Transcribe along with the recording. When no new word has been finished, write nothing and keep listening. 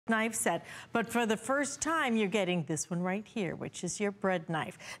knife set. But for the first time, you're getting this one right here, which is your bread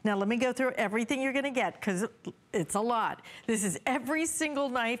knife. Now, let me go through everything you're gonna get, because it's a lot. This is every single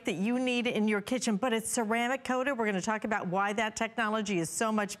knife that you need in your kitchen, but it's ceramic coated. We're gonna talk about why that technology is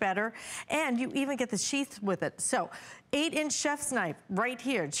so much better. And you even get the sheath with it. So, 8-inch chef's knife right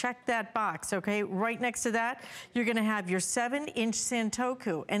here. Check that box, okay? Right next to that, you're gonna have your 7-inch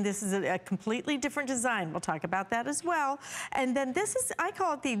Santoku, and this is a completely different design. We'll talk about that as well. And then this is, I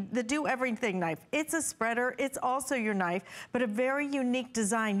call it the do-everything knife. It's a spreader, it's also your knife, but a very unique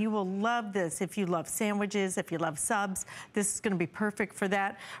design. You will love this if you love sandwiches, if you love subs. This is gonna be perfect for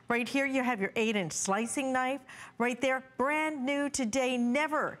that. Right here, you have your 8-inch slicing knife. Right there, brand new today,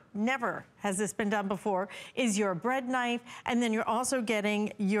 never has this been done before, is your bread knife, and then you're also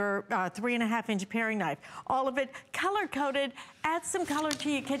getting your 3.5-inch paring knife. All of it color-coded. Add some color to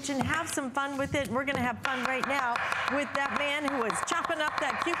your kitchen, have some fun with it. We're gonna have fun right now with that man who is chopping up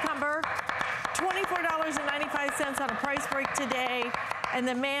that cucumber. $24.95 on a price break today. And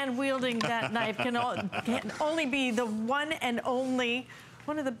the man wielding that knife can only be the one and only,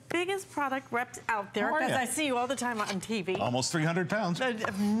 one of the biggest product reps out there, because I see you all the time on TV. Almost 300 pounds. Not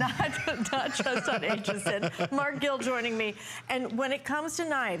just on HSN. Mark Gill joining me. And when it comes to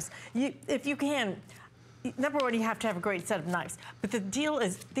knives, if you can, number one, you have to have a great set of knives. But the deal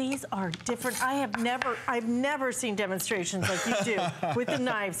is, these are different. I've never seen demonstrations like you do with the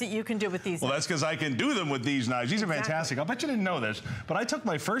knives that you can do with these. Well, that's because I can do them with these knives. These are fantastic. I'll bet you didn't know this, but I took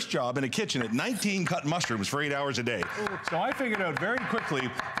my first job in a kitchen at 19 cutting mushrooms for 8 hours a day. Ooh. So I figured out very quickly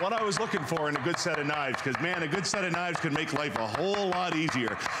what I was looking for in a good set of knives, because man, a good set of knives could make life a whole lot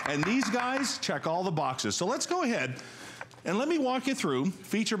easier. And these guys check all the boxes. So let's go ahead and let me walk you through,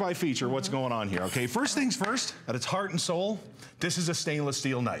 feature by feature, what's going on here, okay? First things first, at its heart and soul, this is a stainless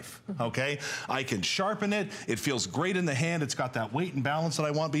steel knife, okay? I can sharpen it. It feels great in the hand. It's got that weight and balance that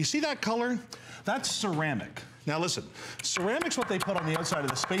I want. But you see that color? That's ceramic. Now listen, ceramic's what they put on the outside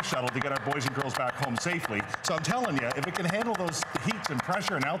of the space shuttle to get our boys and girls back home safely. So I'm telling you, if it can handle those heats and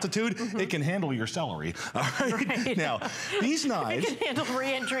pressure and altitude, it can handle your celery. All right? Now, these knives... It can handle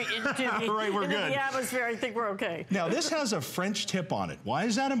re-entry into the atmosphere. I think we're okay. Now, this has a French tip on it. Why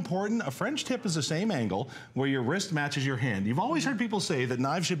is that important? A French tip is the same angle where your wrist matches your hand. You've always heard people say that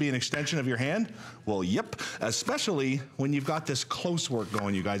knives should be an extension of your hand. Well, yep, especially when you've got this close work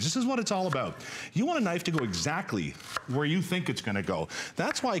going, you guys. This is what it's all about. You want a knife to go exactly where you think it's gonna go.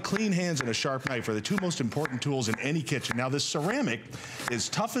 That's why clean hands and a sharp knife are the two most important tools in any kitchen. Now, this ceramic is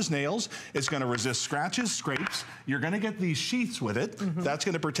tough as nails. It's gonna resist scratches, scrapes. You're gonna get these sheaths with it. That's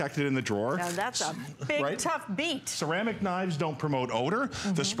gonna protect it in the drawer. Now, that's a big, tough beat. Ceramic knives don't promote odor,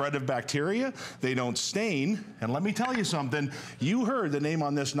 the spread of bacteria. They don't stain. And let me tell you something. You heard the name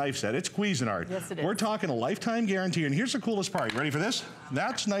on this knife set. It's Cuisinart. Yes, it is. We're talking a lifetime guarantee. And here's the coolest part. You ready for this?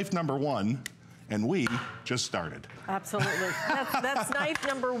 That's knife number 1. And we just started. Absolutely. That's knife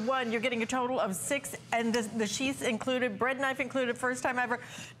number 1. You're getting a total of 6, and the sheaths included, bread knife included, first time ever.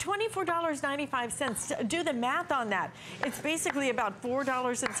 $24.95. Do the math on that. It's basically about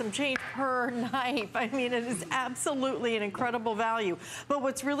 $4 and some change per knife. I mean, it is absolutely an incredible value. But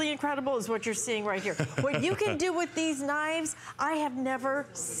what's really incredible is what you're seeing right here. What you can do with these knives, I have never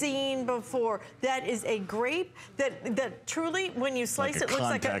seen before. That is a grape that truly, when you slice it, looks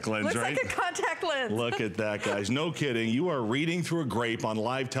like a contact lens. Look at that, guys. No kidding. You are reading through a grape on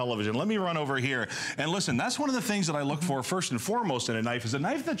live television. Let me run over here. And listen, that's one of the things that I look for first and foremost in a knife, is a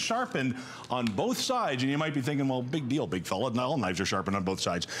knife that's sharpened on both sides. And you might be thinking, well, big deal, big fella. Not all knives are sharpened on both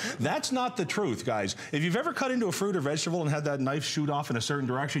sides. That's not the truth, guys. If you've ever cut into a fruit or vegetable and had that knife shoot off in a certain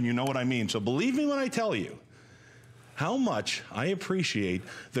direction, you know what I mean. So believe me when I tell you how much I appreciate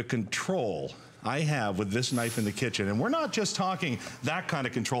the control I have with this knife in the kitchen. And we're not just talking that kind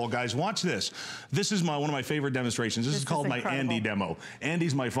of control, guys. Watch this. This is one of my favorite demonstrations. This is called my Andy demo.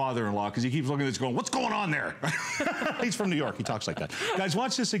 Andy's my father-in-law, because he keeps looking at this going, what's going on there? He's from New York. He talks like that. Guys,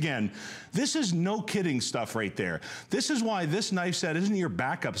 watch this again. This is no kidding stuff right there. This is why this knife set isn't your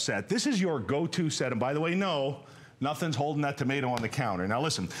backup set. This is your go-to set. And by the way, no, nothing's holding that tomato on the counter. Now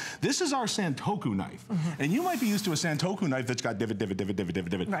listen, this is our Santoku knife. And you might be used to a Santoku knife that's got divot, divot, divot, divot, divot,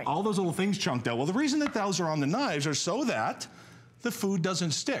 divot. Right. All those little things chunked out. Well, the reason that those are on the knives are so that the food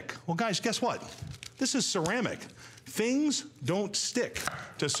doesn't stick. Well, guys, guess what? This is ceramic. Things don't stick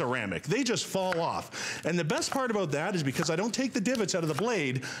to ceramic. They just fall off. And the best part about that is because I don't take the divots out of the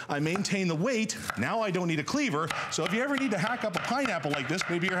blade, I maintain the weight. Now I don't need a cleaver. So if you ever need to hack up a pineapple like this,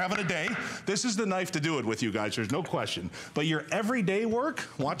 maybe you're having a day, this is the knife to do it with, you guys. There's no question. But your everyday work,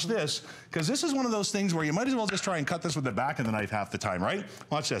 watch this, because this is one of those things where you might as well just try and cut this with the back of the knife half the time, right?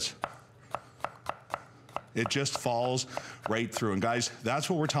 Watch this. It just falls right through. And guys, that's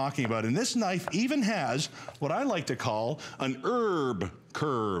what we're talking about. And this knife even has what I like to call an herb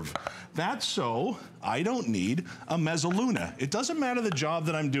curve. That's so I don't need a mezzaluna. It doesn't matter the job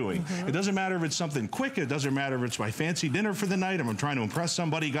that I'm doing. It doesn't matter if it's something quick. It doesn't matter if it's my fancy dinner for the night. I'm trying to impress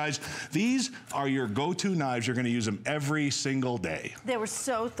somebody. Guys, these are your go-to knives. You're going to use them every single day. They were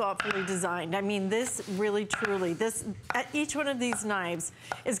so thoughtfully designed. I mean, this really, truly, each one of these knives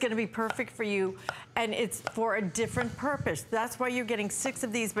is going to be perfect for you, and it's for a different purpose. That's why you're getting 6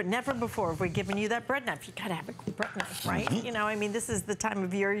 of these, but never before have we given you that bread knife. You got to have a bread knife, right? You know, I mean, this is the time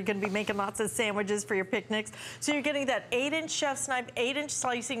of year you're going to be making lots of sandwiches for your picnics. So you're getting that 8-inch chef's knife, 8-inch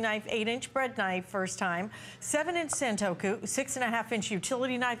slicing knife, 8-inch bread knife first time, 7-inch Santoku, 6.5-inch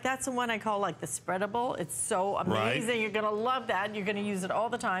utility knife. That's the one I call like the spreadable. It's so amazing. Right. You're going to love that. You're going to use it all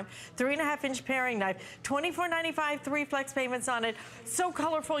the time. 3.5-inch paring knife, $24.95, 3 flex payments on it. So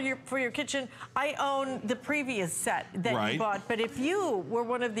colorful for your kitchen. I own the previous set that you bought, but if you were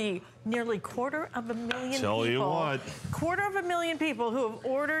one of the nearly 250,000 Tell you what. 250,000 people who have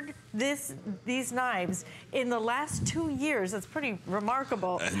ordered these knives in the last 2 years, that's pretty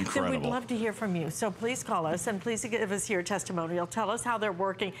remarkable. Incredible. Then we'd love to hear from you. So please call us and please give us your testimonial. Tell us how they're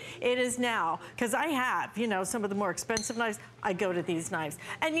working. It is now, because I have, you know, some of the more expensive knives, I go to these knives.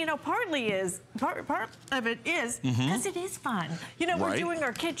 And, you know, part of it is because it is fun. You know, we're doing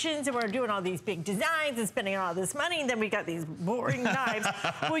our kitchens and we're doing all these big designs and spending all this money, and then we got these boring knives.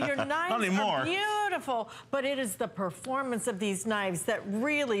 Well, your knives are beautiful, but it is the performance of these knives that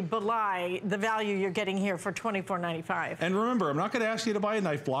really belie the value you're getting here for $24.95. And remember, I'm not going to ask you to buy a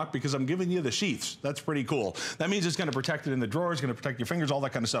knife block because I'm giving you the sheaths. That's pretty cool. That means it's going to protect it in the drawer, it's going to protect your fingers, all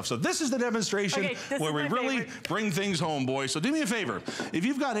that kind of stuff. So this is the demonstration where we really bring things home, boys. So do me a favor. If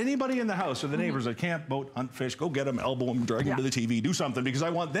you've got anybody in the house or the neighbors that can't boat, hunt, fish, go get them, elbow them, drag them to the TV, do something, because I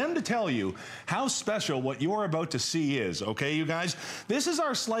want them to tell you how special what you're about to see is, okay, you guys? This is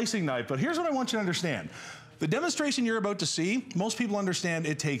our slicing knife, but here's what I want you to understand. The demonstration you're about to see, most people understand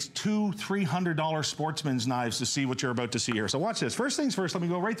it takes $200, $300 sportsman's knives to see what you're about to see here. So watch this. First things first, let me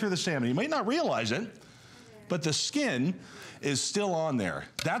go right through the salmon. You might not realize it, but the skin is still on there.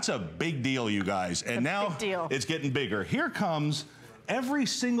 That's a big deal, you guys. And now it's getting bigger. Here comes every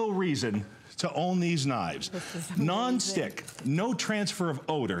single reason to own these knives. Non-stick, no transfer of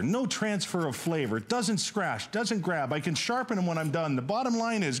odor, no transfer of flavor, doesn't scratch, doesn't grab. I can sharpen them when I'm done. The bottom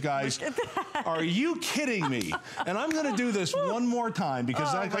line is, guys, are you kidding me? And I'm gonna do this one more time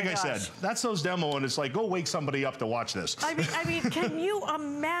because like I said, that's those demo and it's like, go wake somebody up to watch this. I mean, can you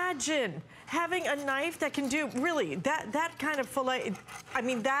imagine having a knife that can do, really, that kind of fillet? I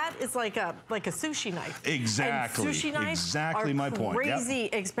mean, that is like a sushi knife. Exactly. And sushi knives exactly my point. Crazy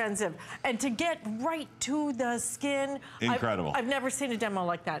expensive. And to get right to the skin. Incredible. I've never seen a demo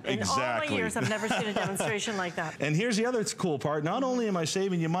like that. In all my years, I've never seen a demonstration like that. And here's the other cool part. Not only am I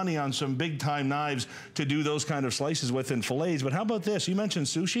saving you money on some big time knives to do those kind of slices with and fillets, but how about this? You mentioned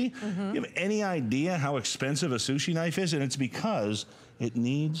sushi. You have any idea how expensive a sushi knife is? And it's because it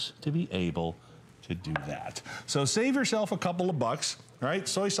needs to be able to do that. So save yourself a couple of bucks. Right?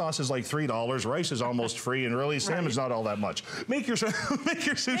 Soy sauce is like $3. Rice is almost free, and really, salmon's not all that much. Make your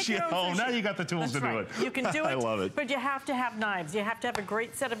sushi at home. Now you got the tools to do it. You can do it. I love it. But you have to have knives. You have to have a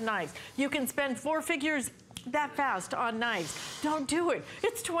great set of knives. You can spend 4 figures that fast on knives. Don't do it.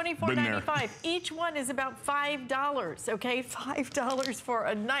 It's $24.95. Each one is about $5, okay? $5 for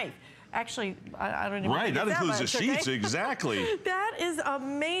a knife. Actually, I don't even that includes the sheets, exactly. That is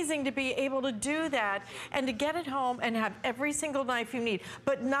amazing to be able to do that and to get it home and have every single knife you need.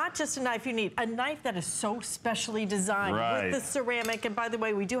 But not just a knife you need, a knife that is so specially designed with the ceramic. And by the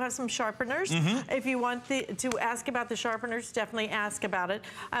way, we do have some sharpeners. If you want to ask about the sharpeners, definitely ask about it.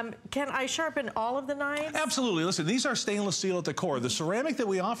 Can I sharpen all of the knives? Absolutely. Listen, these are stainless steel at the core. The ceramic that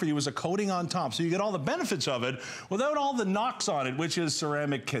we offer you is a coating on top, so you get all the benefits of it without all the knocks on it, which is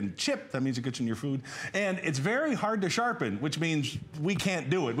ceramic can chip. That means it gets in your food. And it's very hard to sharpen, which means we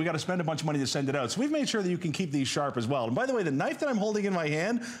can't do it. We got to spend a bunch of money to send it out. So we've made sure that you can keep these sharp as well. And by the way, the knife that I'm holding in my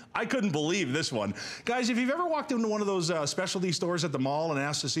hand, I couldn't believe this one. Guys, if you've ever walked into one of those specialty stores at the mall and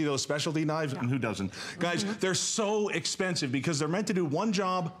asked to see those specialty knives, and who doesn't? Guys, they're so expensive because they're meant to do one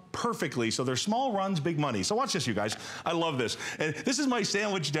job perfectly. So they're small runs, big money. So watch this, you guys. I love this. And this is my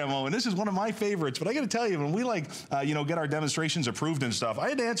sandwich demo, and this is one of my favorites. But I got to tell you, when we get our demonstrations approved and stuff, I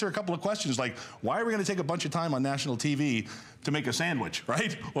had to answer a couple of questions like, why are we going to take a bunch of time on national TV to make a sandwich,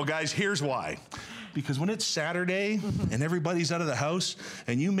 right? Well, guys, here's why. Because when it's Saturday and everybody's out of the house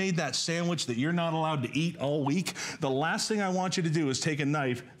and you made that sandwich that you're not allowed to eat all week, the last thing I want you to do is take a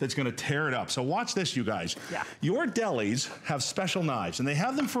knife that's going to tear it up. So watch this, you guys. Your delis have special knives, and they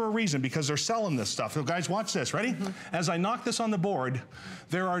have them for for a reason, because they're selling this stuff. So guys, watch this. Ready? As I knock this on the board,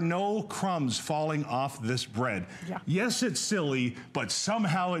 there are no crumbs falling off this bread. Yeah. Yes, it's silly, but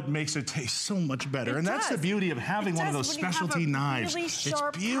somehow it makes it taste so much better. And that's the beauty of having one of those specialty knives. Really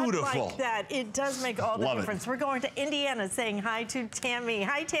sharp it's beautiful. cut like that. It does make all the difference. We're going to Indiana saying hi to Tammy.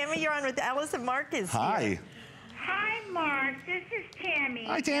 Hi, Tammy. You're on with Alice and Marcus. Hi. Hi, Mark. This is Tammy.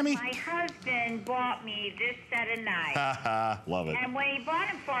 Hi, Tammy. My husband bought me this set of knives. Love it. And when he bought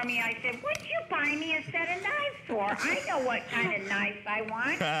them for me, I said, what'd you buy me a set of knives for? I know what kind of knives I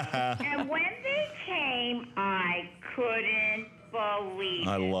want. And when they came, I couldn't believe it.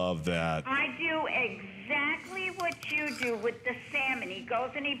 I love that. I do exactly what you do with the salmon. He goes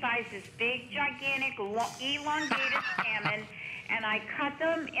and he buys this big, gigantic, elongated salmon, and I cut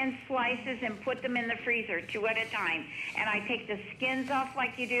them in slices and put them in the freezer 2 at a time. And I take the skins off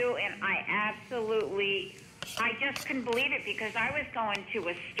like you do, and I just couldn't believe it, because I was going to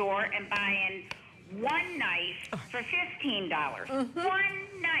a store and buying one knife for $15.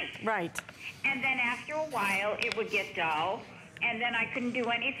 One knife. Right. And then after a while, it would get dull, and then I couldn't do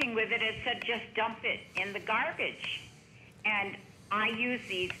anything with it. It said just dump it in the garbage. And I use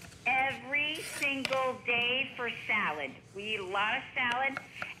these every single day for salad. We eat a lot of salad,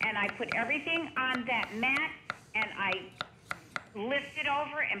 and I put everything on that mat, and I lift it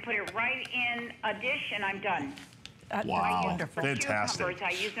over and put it right in a dish, and I'm done. Wow, wonderful. fantastic. Cucumbers,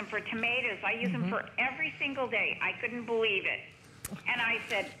 I use them for tomatoes. I use them for every single day. I couldn't believe it. And I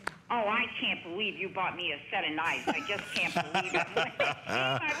said, oh, I can't believe you bought me a set of knives. I just can't believe it. When they came,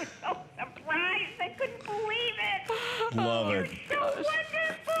 I was so surprised. I couldn't believe it. Love You're it. so wonderful.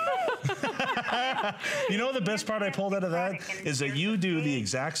 You know the best part I pulled out of that is that you do the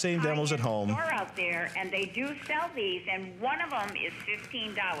exact same demos at home. Store out there, and they do sell these, and one of them is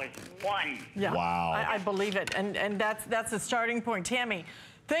 $15. One. Yeah. Wow. I believe it, and that's the starting point. Tammy,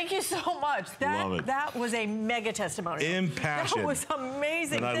 thank you so much. That was a mega testimonial. Impassioned. That was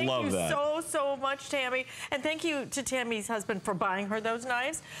amazing. And I thank love you that. so much, Tammy. And thank you to Tammy's husband for buying her those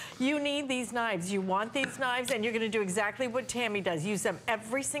knives. You need these knives. You want these knives, and you're going to do exactly what Tammy does. Use them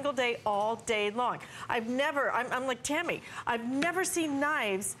every single day, all day long. I'm like Tammy, I've never seen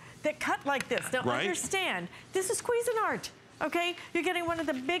knives that cut like this. Now, understand, this is Cuisinart. Okay, you're getting one of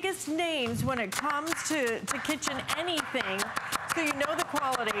the biggest names when it comes to kitchen anything, so you know the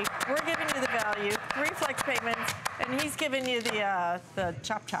quality. We're giving you the value, 3 flex payments, and he's giving you the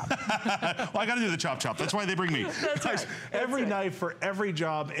chop. Well, I got to do the chop. That's why they bring me. That's right. Every knife for every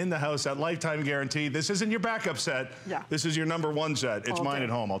job in the house at lifetime guarantee. This isn't your backup set. Yeah. This is your #1 set. It's mine at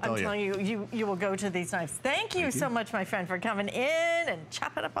home, I'll tell you. I'm telling you will go to these knives. Thank you so much, my friend, for coming in and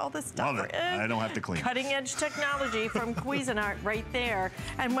chopping up all this stuff. Love it. I don't have to clean. Cutting edge technology from Cuisinart right there.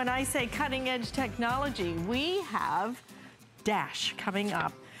 And when I say cutting edge technology, we have Dash coming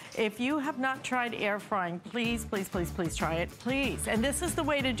up. If you have not tried air frying, please try it, please. And this is the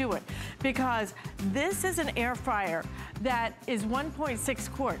way to do it, because this is an air fryer that is 1.6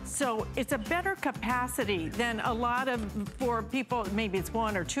 quarts. So it's a better capacity than a lot of, for people, maybe it's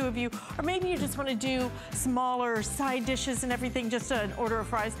 1 or 2 of you, or maybe you just want to do smaller side dishes and everything, just an order of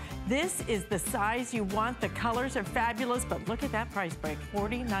fries. This is the size you want. The colors are fabulous, but look at that price break,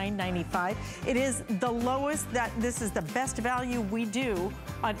 $49.95. It is the lowest, this is the best value we do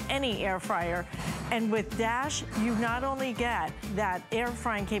on any air fryer. And with Dash, you not only get that air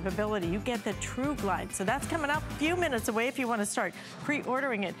frying capability, you get the True Glide. So that's coming up a few minutes away if you want to start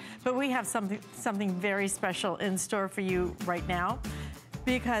pre-ordering it. But we have something very special in store for you right now,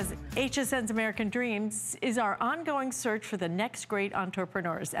 because HSN's American Dreams is our ongoing search for the next great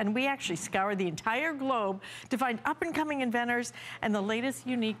entrepreneurs. And we actually scour the entire globe to find up-and-coming inventors and the latest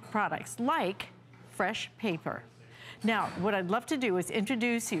unique products, like FreshPaper. Now, what I'd love to do is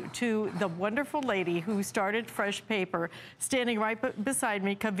introduce you to the wonderful lady who started FreshPaper, standing right beside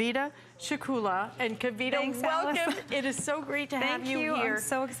me, Kavita Shakula. And Kavita, thanks, welcome. Alice. It is so great to have you here. I'm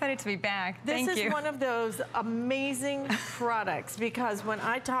so excited to be back. This is one of those amazing products, because when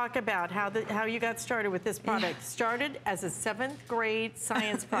I talk about how you got started with this product, started as a 7th grade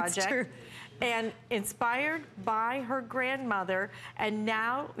science project. True. And inspired by her grandmother, and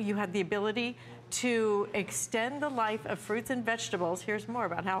now you have the ability to extend the life of fruits and vegetables. Here's more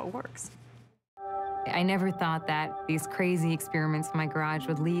about how it works. I never thought that these crazy experiments in my garage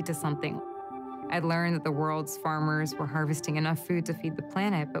would lead to something. I'd learned that the world's farmers were harvesting enough food to feed the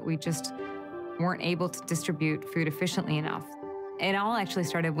planet, but we just weren't able to distribute food efficiently enough. It all actually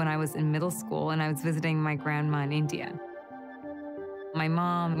started when I was in middle school and I was visiting my grandma in India. My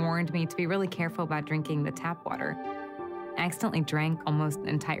mom warned me to be really careful about drinking the tap water. I accidentally drank almost an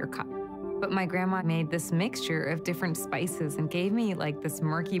entire cup. But my grandma made this mixture of different spices and gave me like this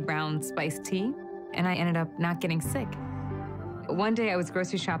murky brown spiced tea, and I ended up not getting sick. One day I was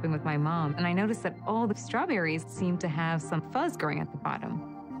grocery shopping with my mom, and I noticed that all the strawberries seemed to have some fuzz growing at the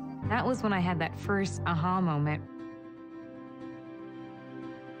bottom. That was when I had that first aha moment.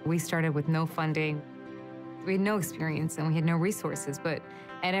 We started with no funding. We had no experience and we had no resources, but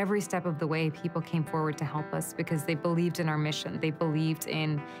at every step of the way, people came forward to help us because they believed in our mission. They believed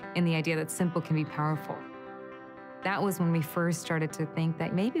in the idea that simple can be powerful. That was when we first started to think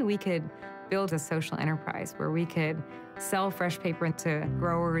that maybe we could build a social enterprise where we could sell fresh paper to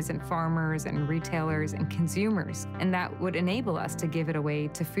growers and farmers and retailers and consumers, and that would enable us to give it away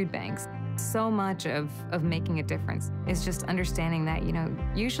to food banks. So much of making a difference is just understanding that, you know,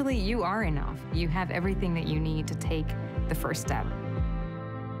 usually you are enough. You have everything that you need to take the first step.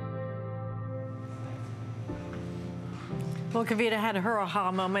 Well, Kavita had her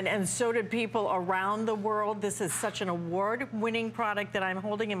aha moment, and so did people around the world. This is such an award-winning product that I'm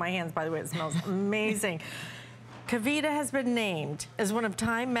holding in my hands. By the way, it smells amazing. Kavita has been named as one of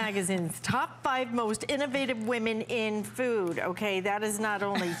Time Magazine's top 5 most innovative women in food. Okay, that is not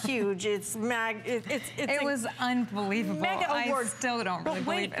only huge, it was unbelievable. Mega award. I still don't really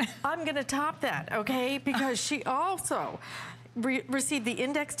believe it. I'm going to top that, okay, because she also received the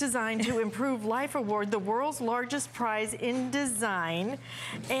Index Design to Improve Life Award, the world's largest prize in design,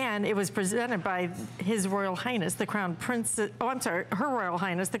 and it was presented by His Royal Highness, the Crown Princess, Her Royal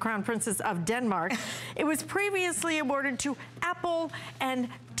Highness, the Crown Princess of Denmark. It was previously awarded to Apple and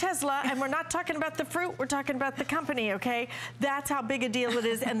Tesla, and we're not talking about the fruit, we're talking about the company, okay? That's how big a deal it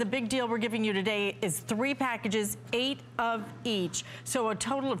is, and the big deal we're giving you today is 3 packages, 8 of each. So a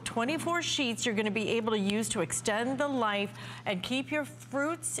total of 24 sheets you're gonna be able to use to extend the life and keep your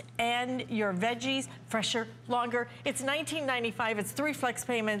fruits and your veggies fresher, longer. It's $19.95, it's 3 flex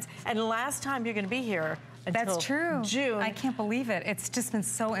payments, and last time you're gonna be here until That's true. June. I can't believe it. It's just been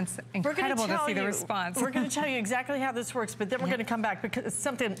so incredible to see the response. We're going to tell you exactly how this works, but then we're going to come back because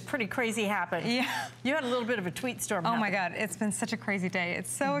something pretty crazy happened. Yeah. You had a little bit of a tweet storm. Oh my God, it's been such a crazy day.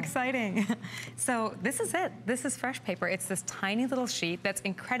 It's so exciting. So this is it. This is fresh paper. It's this tiny little sheet that's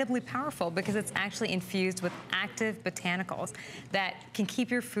incredibly powerful because it's actually infused with active botanicals that can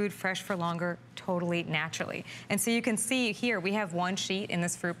keep your food fresh for longer, totally naturally. And so you can see here, we have 1 sheet in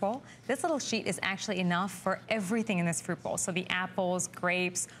this fruit bowl. This little sheet is actually enough for everything in this fruit bowl. So the apples,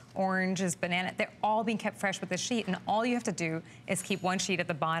 grapes, oranges, banana, they're all being kept fresh with this sheet, and all you have to do is keep 1 sheet at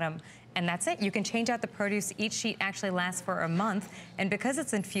the bottom, and that's it. You can change out the produce. Each sheet actually lasts for a month, and because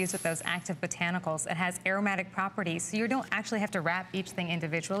it's infused with those active botanicals, it has aromatic properties, so you don't actually have to wrap each thing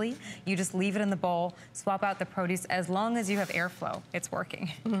individually. You just leave it in the bowl, swap out the produce. As long as you have airflow, it's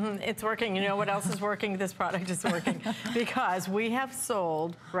working. It's working. You know what else is working? This product is working because we have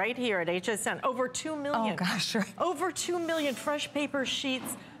sold right here at HSN over 2 million. Oh gosh, right. Over 2 million fresh paper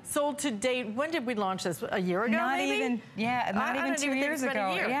sheets sold to date. When did we launch this? A year ago, not maybe? Even 2 years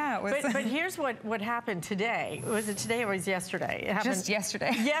ago. Yeah, it was. But here's what happened today. Was it today or was it yesterday? It happened just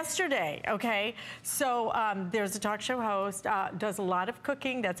yesterday. Yesterday, okay. So there's a talk show host, does a lot of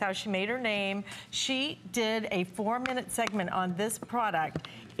cooking. That's how she made her name. She did a 4-minute segment on this product.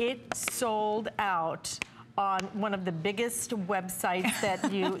 It sold out on one of the biggest websites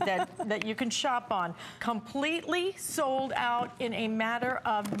that you can shop on. Completely sold out in a matter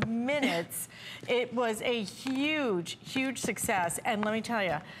of minutes. It was a huge, huge success. And let me tell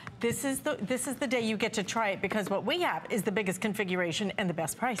you, this is the day you get to try it because what we have is the biggest configuration and the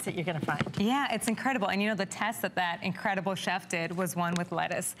best price that you're gonna find. Yeah, it's incredible. And you know, the test that incredible chef did was one with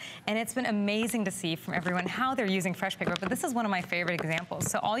lettuce. And it's been amazing to see from everyone how they're using fresh paper. But this is one of my favorite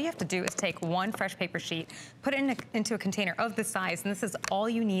examples. So all you have to do is take 1 fresh paper sheet, put it into a container of this size, and this is all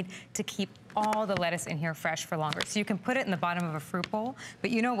you need to keep all the lettuce in here fresh for longer. So you can put it in the bottom of a fruit bowl,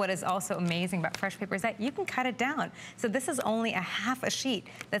 but you know what is also amazing about fresh paper is that you can cut it down. So this is only a half a sheet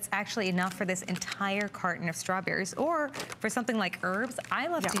that's actually enough for this entire carton of strawberries, or for something like herbs, I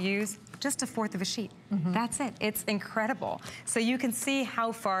love to use just a 1/4 of a sheet. That's it. It's incredible. So you can see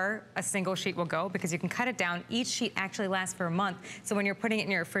how far a single sheet will go because you can cut it down. Each sheet actually lasts for a month. So when you're putting it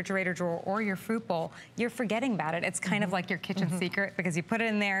in your refrigerator drawer or your fruit bowl, you're forgetting about it. It's kind of like your kitchen secret because you put it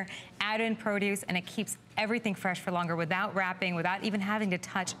in there, add in produce, and it keeps everything fresh for longer without wrapping, without even having to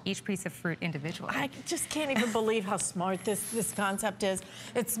touch each piece of fruit individually. I just can't even believe how smart this concept is.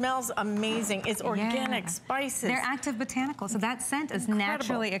 It smells amazing. It's organic, spices. They're active botanicals, so that scent is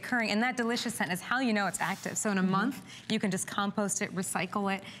naturally occurring, and that delicious scent is how you know it's active. So in a month, you can just compost it,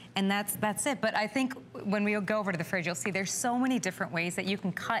 recycle it, and that's it. But I think when we go over to the fridge, you'll see there's so many different ways that you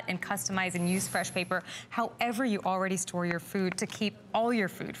can cut and customize and use FreshPaper however you already store your food to keep all your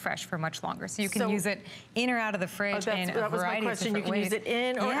food fresh for much longer. So you can use it in or out of the fridge in a variety of different ways. That was my question. You can use it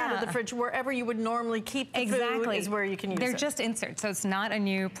in or out of the fridge. Wherever you would normally keep the food is where you can use it. They're just inserts, so it's not a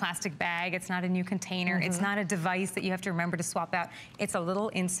new plastic bag. It's not a new container. It's not a device that you have to remember to swap out. It's a little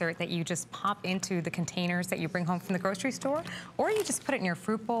insert that you just pop into the containers that you bring home from the grocery store, or you just put it in your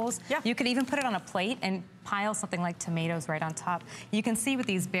fruit bowls. You could even put it on a plate and pile something like tomatoes right on top. You can see with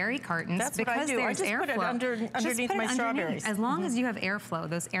these berry cartons, because there's airflow, put it underneath my strawberries. As long as you have airflow,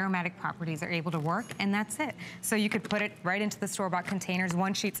 those aromatic properties are able to work, and that's it. So you could put it right into the store-bought containers.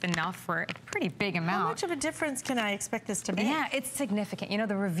 One sheet's enough for a pretty big amount. How much of a difference can I expect this to make? Yeah, it's significant. You know,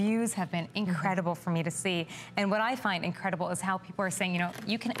 the reviews have been incredible for me to see. And what I find incredible is how people are saying, you know,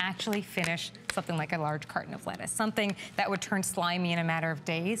 you can actually finish something like a large carton of lettuce, something that would turn slimy in a matter of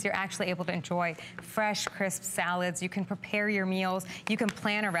days. You're actually able to enjoy fresh, crisp salads. You can prepare your meals. You can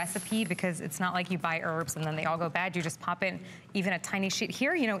plan a recipe, because it's not like you buy herbs and then they all go bad. You just pop in even a tiny sheet.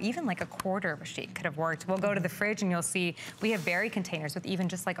 Here, you know, even like a quarter of a sheet could have worked. We'll go to the fridge and you'll see we have berry containers with even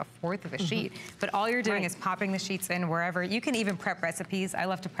just like a fourth of a sheet. But all you're doing is popping the sheets in wherever. You can even prep recipes. I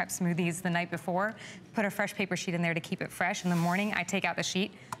love to prep smoothies the night before, put a FreshPaper sheet in there to keep it fresh. In the morning, I take out the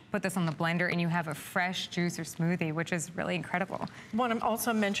sheet, put this on the blender, and you have a fresh juice or smoothie, which is really incredible. I want to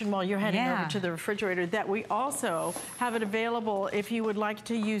also mention, while you're heading over to the refrigerator, that we also have it available if you would like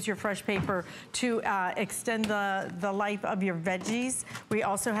to use your FreshPaper to extend the life of your veggies. We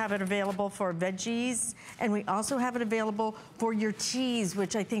also have it available for veggies, and we also have it available for your cheese,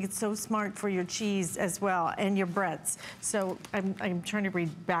 which I think it's so smart for your cheese as well, and your breads. So I'm trying to read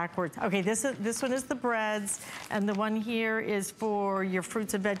backwards. Okay, this one is the breads, and the one here is for your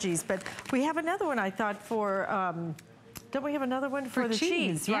fruits and veggies. But we have another one, I thought, for, don't we have another one for the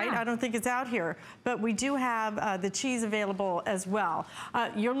cheese, right? I don't think it's out here. But we do have the cheese available as well.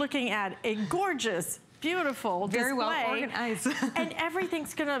 You're looking at a gorgeous, beautiful display. Very well organized. And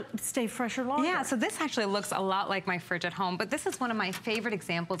everything's gonna stay fresher longer. Yeah, so this actually looks a lot like my fridge at home, but this is one of my favorite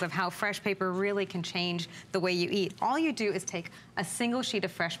examples of how FreshPaper really can change the way you eat. All you do is take a single sheet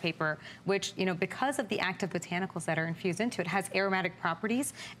of FreshPaper, which, you know, because of the active botanicals that are infused into it, has aromatic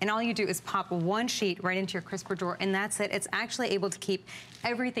properties, and all you do is pop one sheet right into your crisper drawer, and that's it. It's actually able to keep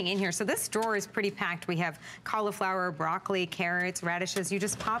everything in here. So this drawer is pretty packed. We have cauliflower, broccoli, carrots, radishes. You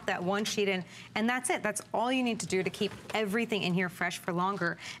just pop that one sheet in, and that's it. That's all you need to do to keep everything in here fresh for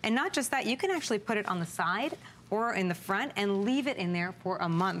longer. And not just that, you can actually put it on the side or in the front and leave it in there for a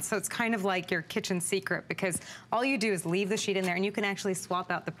month. So it's kind of like your kitchen secret, because all you do is leave the sheet in there and you can actually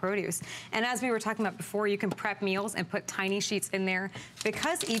swap out the produce. And as we were talking about before, you can prep meals and put tiny sheets in there.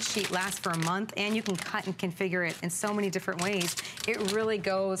 Because each sheet lasts for a month and you can cut and configure it in so many different ways, it really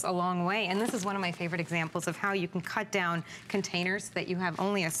goes a long way. And this is one of my favorite examples of how you can cut down containers so that you have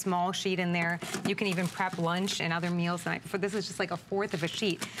only a small sheet in there. You can even prep lunch and other meals the night before. This is just like a fourth of a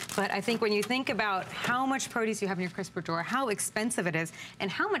sheet. But I think when you think about how much produce you have in your crisper drawer, how expensive it is,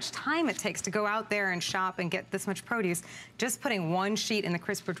 and how much time it takes to go out there and shop and get this much produce, just putting one sheet in the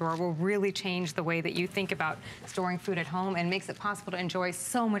crisper drawer will really change the way that you think about storing food at home and makes it possible to enjoy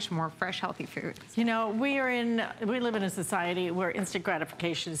so much more fresh, healthy food. You know, we live in a society where instant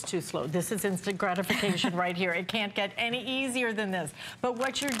gratification is too slow. This is instant gratification right here. It can't get any easier than this. But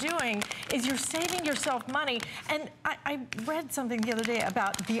what you're doing is you're saving yourself money. And I read something the other day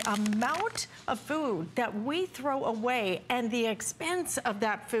about the amount of food that we throw away and the expense of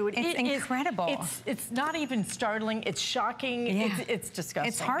that food. It's incredible. It's not even startling. It's shocking. Yeah. It's disgusting.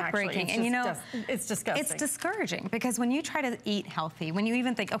 It's heartbreaking. And you know, it's disgusting. It's discouraging, because when you try to eat healthy, when you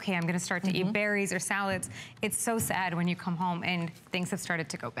even think, okay, I'm going to start to eat berries or salads, it's so sad when you come home and things have started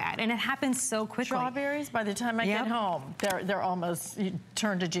to go bad. And it happens so quickly. Strawberries, by the time I get home, they're almost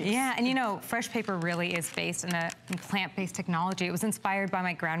turned to juice. Yeah, and you know, FreshPaper really is based in a plant-based technology. It was inspired by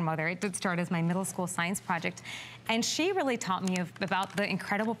my grandmother. It did start as my middle school science project. And she really taught me about the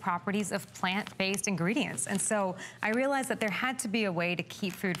incredible properties of plant-based ingredients. And so I realized that there had to be a way to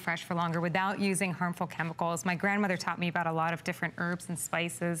keep food fresh for longer without using harmful chemicals. My grandmother taught me about a lot of different herbs and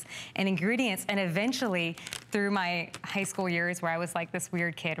spices and ingredients. And eventually, through my high school years where I was like this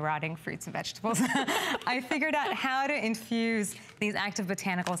weird kid rotting fruits and vegetables, I figured out how to infuse these active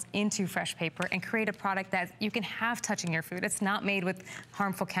botanicals into FreshPaper and create a product that you can have touching your food. It's not made with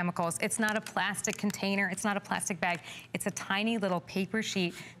harmful chemicals. It's not a plastic container. It's not a plastic bag. It's a tiny little paper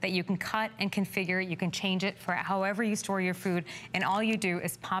sheet that you can cut and configure. You can change it for however you store your food. And all you do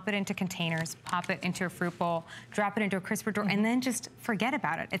is pop it into containers, pop it into a fruit bowl, drop it into a crisper drawer, and then just forget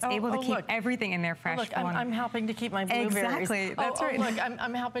about it. It's able to keep everything in there fresh. Look, I'm helping to keep my blueberries. Exactly, that's right. Look,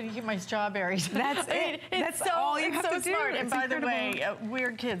 I'm helping to keep my strawberries. That's it. That's all you have to do. Smart. And by the way,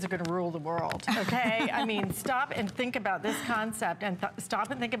 weird kids are going to rule the world, okay? I mean, stop and think about this concept and stop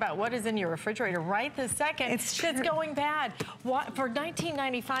and think about what is in your refrigerator right this second. It's going bad. For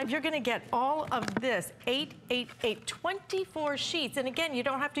 $19.95, you're going to get all of this, 24 sheets. And again, you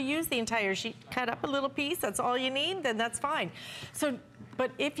don't have to use the entire sheet. Cut up a little piece, that's all you need, then that's fine. So,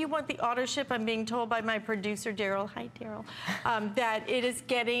 but if you want the auto ship, I'm being told by my producer, Daryl, hi Daryl, that it is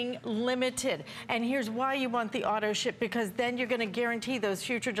getting limited. And here's why you want the auto ship, because then you're gonna guarantee those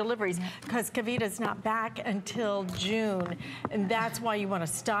future deliveries, because Kavita's not back until June. And that's why you wanna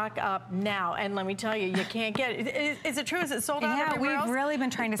stock up now. And let me tell you, you can't get it. Is it true? Is it sold out everywhere else? We've really been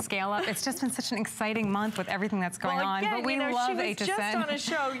trying to scale up. It's just been such an exciting month with everything that's going on. But we love HSN. She was just on a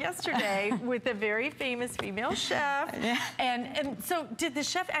show yesterday with a very famous female chef. And so did the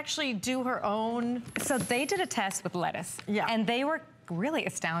chef actually do her own? So they did a test with lettuce. And they were really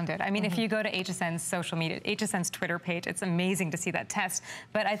astounded. I mean, if you go to HSN's social media, HSN's Twitter page, it's amazing to see that test.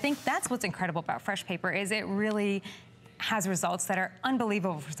 But I think that's what's incredible about FreshPaper is it really has results that are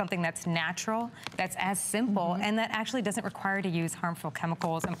unbelievable for something that's natural, that's as simple, and that actually doesn't require to use harmful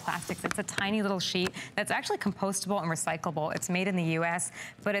chemicals and plastics. It's a tiny little sheet that's actually compostable and recyclable. It's made in the US,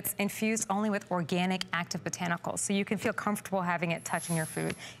 but it's infused only with organic active botanicals. So you can feel comfortable having it touching your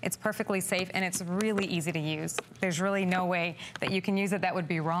food. It's perfectly safe and it's really easy to use. There's really no way that you can use it that would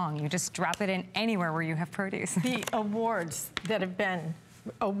be wrong. You just drop it in anywhere where you have produce. The awards that have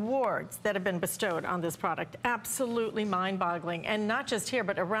been bestowed on this product, absolutely mind-boggling, and not just here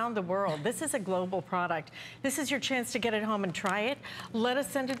but around the world. This is a global product. This is your chance to get it home and try it. Let us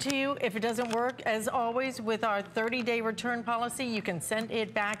send it to you. If it doesn't work, as always, with our 30-day return policy, you can send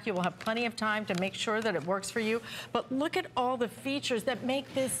it back. You will have plenty of time to make sure that it works for you. But look at all the features that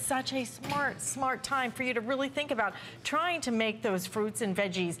make this such a smart time for you to really think about trying to make those fruits and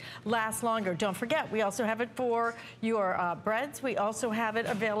veggies last longer. Don't forget, we also have it for your breads. We also have it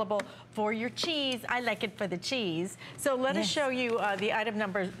available for your cheese. I like it for the cheese. So let us show you the item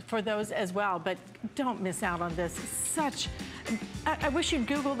numbers for those as well, but don't miss out on this. I wish you'd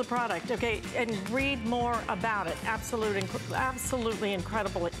Google the product, okay, and read more about it. Absolutely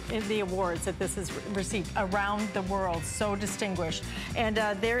incredible in the awards that this has received around the world. So distinguished. And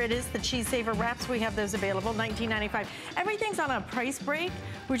there it is, the Cheese Saver wraps. We have those available, $19.95. Everything's on a price break,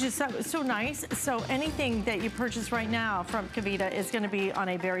 which is so nice. So anything that you purchase right now from Kavita is going to be on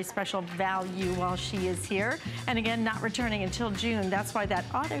a very special value while she is here. And again, not returning until June. That's why that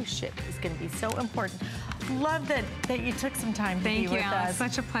auto ship is going to be so important. Love that you took some time to be with us. Thank you,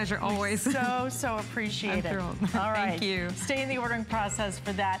 such a pleasure always. So appreciate it. I'm thrilled. All right. Thank you. Stay in the ordering process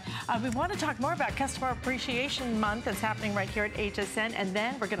for that. We want to talk more about Customer Appreciation Month that's happening right here at HSN, and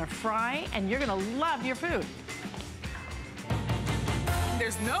then we're going to fry, and you're going to love your food.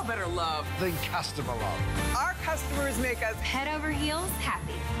 There's no better love than customer love. Our customers make us head over heels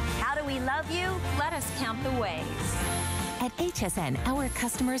happy. How do we love you? Let us count the ways. At HSN, our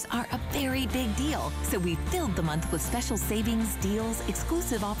customers are a very big deal, so we filled the month with special savings, deals,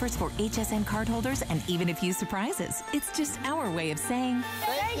 exclusive offers for HSN cardholders, and even a few surprises. It's just our way of saying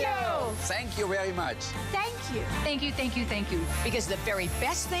thank you. Thank you very much. Thank you. Thank you, thank you, thank you. Because the very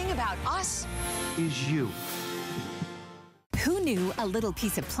best thing about us is you. Who knew a little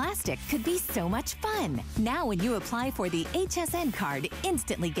piece of plastic could be so much fun? Now when you apply for the HSN card,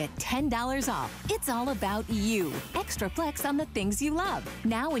 instantly get $10 off. It's all about you. Extra flex on the things you love.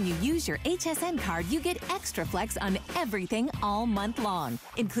 Now when you use your HSN card, you get extra flex on everything all month long,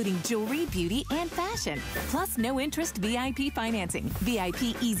 including jewelry, beauty, and fashion. Plus no interest VIP financing,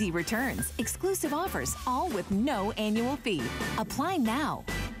 VIP easy returns, exclusive offers, all with no annual fee. Apply now.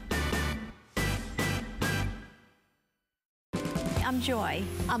 I'm Joy.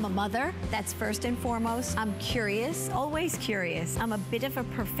 I'm a mother, that's first and foremost. I'm curious, always curious. I'm a bit of a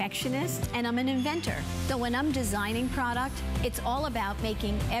perfectionist, and I'm an inventor. So when I'm designing product, it's all about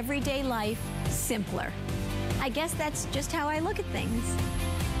making everyday life simpler. I guess that's just how I look at things.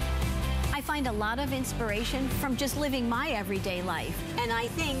 I find a lot of inspiration from just living my everyday life. And I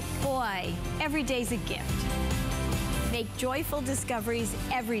think, boy, every day's a gift. Make joyful discoveries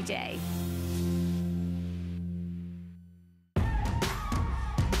every day.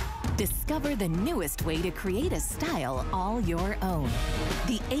 Discover the newest way to create a style all your own.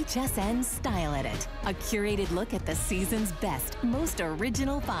 The HSN Style Edit, a curated look at the season's best, most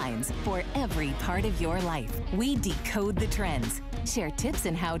original finds for every part of your life. We decode the trends, share tips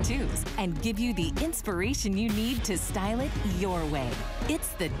and how-tos, and give you the inspiration you need to style it your way.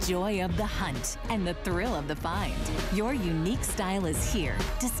 It's the joy of the hunt and the thrill of the find. Your unique style is here.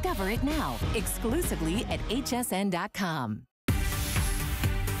 Discover it now, exclusively at hsn.com.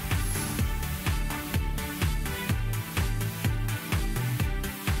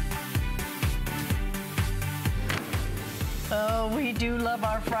 Oh, we do love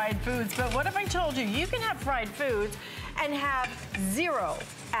our fried foods, but what if I told you you can have fried foods and have 0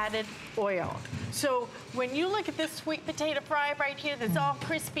 added oil? So when you look at this sweet potato fry right here that's all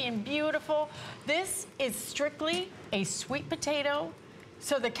crispy and beautiful, this is strictly a sweet potato.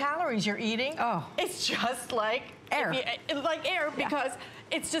 So the calories you're eating, it's just like air. Because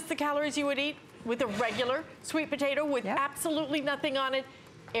it's just the calories you would eat with a regular sweet potato with absolutely nothing on it.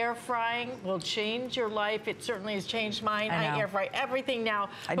 Air frying will change your life. It certainly has changed mine. I air fry everything now.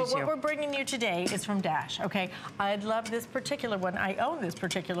 But what we're bringing you today is from Dash, okay? I love this particular one. I own this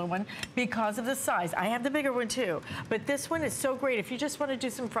particular one because of the size. I have the bigger one too. But this one is so great. If you just want to do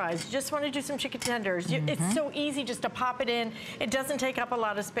some fries, you just want to do some chicken tenders, it's so easy just to pop it in. It doesn't take up a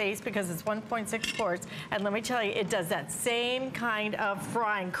lot of space because it's 1.6 quarts. And let me tell you, it does that same kind of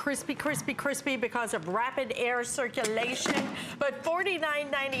frying. Crispy, crispy, crispy because of rapid air circulation. But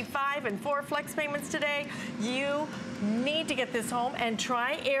 $49.95 and 4 flex payments today. You need to get this home and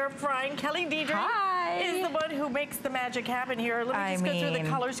try air frying. Kelly Deidre is the one who makes the magic happen here. Let me just go through the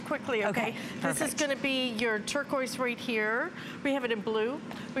colors quickly, okay? This is going to be your turquoise right here. We have it in blue.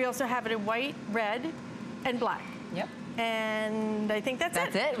 We also have it in white, red, and black. Yep. And I think that's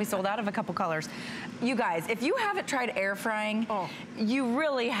it. We sold out of a couple colors. You guys, if you haven't tried air frying, you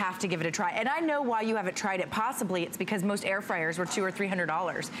really have to give it a try. And I know why you haven't tried it. Possibly it's because most air fryers were $200 or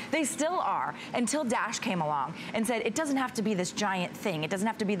 $300. They still are, until Dash came along and said it doesn't have to be this giant thing. It doesn't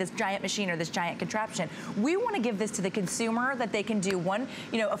have to be this giant machine or this giant contraption. We want to give this to the consumer that they can do one,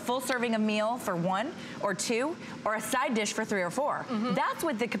 a full serving of meal for 1 or 2, or a side dish for 3 or 4. That's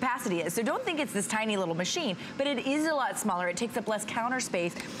what the capacity is. So don't think it's this tiny little machine, but it is a lot smaller. It takes up less counter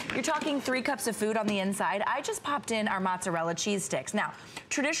space. You're talking 3 cups of food on the inside. I just popped in our mozzarella cheese sticks. Now,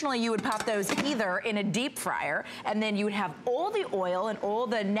 traditionally you would pop those either in a deep fryer, and then you would have all the oil and all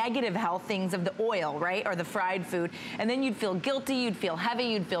the negative health things of the oil, right, or the fried food, and then you'd feel guilty, you'd feel heavy,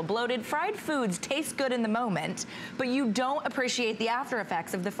 you'd feel bloated. Fried foods taste good in the moment, but you don't appreciate the after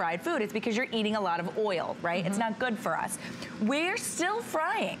effects of the fried food. It's because you're eating a lot of oil, right? It's not good for us. We're still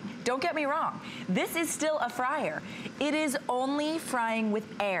frying. Don't get me wrong. This is still a fryer. It is only frying with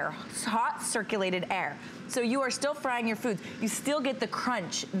air, hot circulated air. So you are still frying your foods. You still get the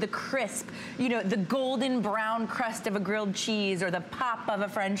crunch, the crisp, the golden brown crust of a grilled cheese or the pop of a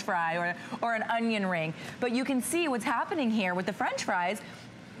French fry or an onion ring. But you can see what's happening here with the French fries.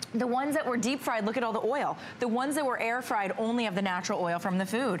 The ones that were deep fried, look at all the oil. The ones that were air fried only have the natural oil from the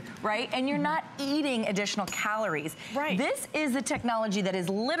food, right? And you're not eating additional calories. Right. This is the technology that is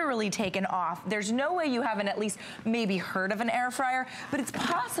literally taken off. There's no way you haven't at least maybe heard of an air fryer, but it's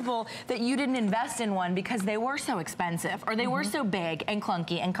possible that you didn't invest in one because they were so expensive or they were so big and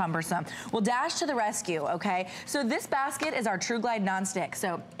clunky and cumbersome. Well, Dash to the rescue, okay? So this basket is our True Glide nonstick.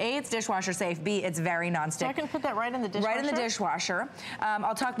 So A, it's dishwasher safe. B, it's very nonstick. So I can put that right in the dishwasher? Right in the dishwasher.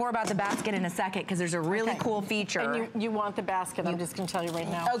 I'll talk more about the basket in a second because there's a really cool feature. And you want the basket, I'm just going to tell you right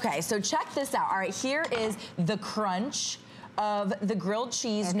now. Okay, so check this out. All right, here is the crunch of the grilled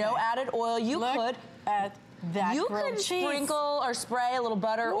cheese, no added oil. You could at that you grilled could cheese. Sprinkle or spray a little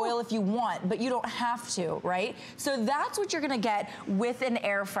butter, oil if you want, but you don't have to, right? So that's what you're gonna get with an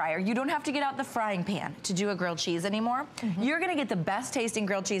air fryer. You don't have to get out the frying pan to do a grilled cheese anymore. You're gonna get the best tasting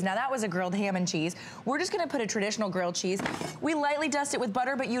grilled cheese. Now that was a grilled ham and cheese. We're just gonna put a traditional grilled cheese. We lightly dust it with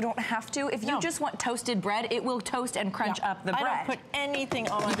butter, but you don't have to. If you just want toasted bread, it will toast and crunch up the bread. I don't put anything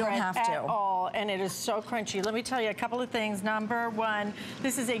on my bread at all, and it is so crunchy. Let me tell you a couple of things. Number one,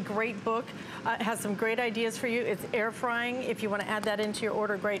 this is a great book. It has some great ideas for you. It's air frying. If you want to add that into your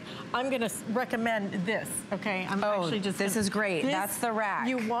order, great. I'm going to recommend this, okay? I'm actually just this is great. That's the rack.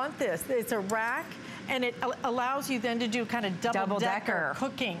 You want this. It's a rack, and it allows you then to do kind of double-decker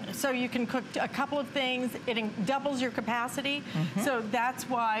cooking. So you can cook a couple of things. It doubles your capacity. So that's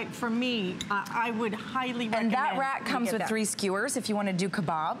why, for me, I would highly recommend. And that rack comes with 3 skewers. If you want to do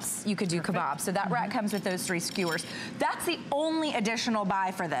kebabs, you could do kebabs. So that rack comes with those 3 skewers. That's the only additional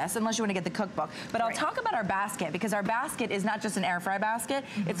buy for this, unless you want to get the cookbook. But I'll talk about our basket, because our basket is not just an air fry basket,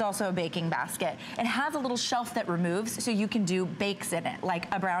 it's also a baking basket. It has a little shelf that removes, so you can do bakes in it,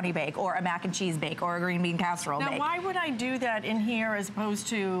 like a brownie bake or a mac and cheese bake or a green bean casserole bake. Now, why would I do that in here as opposed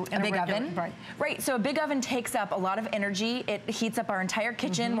to in a big oven? Right. So a big oven takes up a lot of energy. It heats up our entire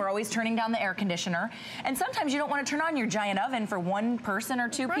kitchen. We're always turning down the air conditioner. And sometimes you don't want to turn on your giant oven for 1 person or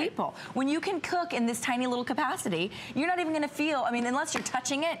 2 people. When you can cook in this tiny little capacity, you're not even going to feel, I mean, unless you're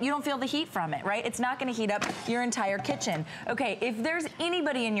touching it, you don't feel the heat from it, right? It's not going to heat up your entire kitchen. Okay, if there's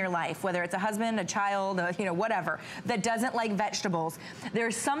anybody in your life, whether it's a husband, a child, you know, whatever, that doesn't like vegetables,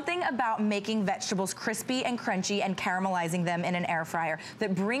 there's something about making vegetables crispy and crunchy and caramelizing them in an air fryer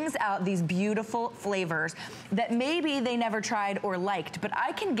that brings out these beautiful flavors that maybe they never tried or liked. But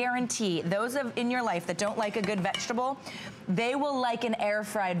I can guarantee those in your life that don't like a good vegetable, they will like an air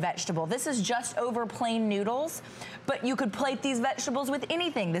fried vegetable. This is just over plain noodles, but you could plate these vegetables with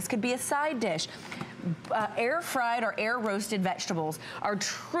anything. This could be a side dish. Air fried or air roasted vegetables are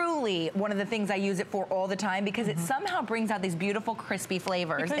truly one of the things I use it for all the time, because it somehow brings out these beautiful crispy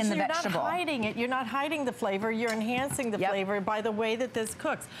flavors in the vegetable. You're not hiding it. You're not hiding the flavor. You're enhancing the flavor by the way that this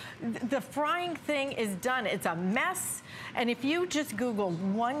cooks. The frying thing is done. It's a mess. And if you just Google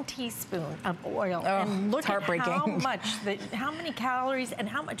 1 teaspoon of oil and look at how many calories and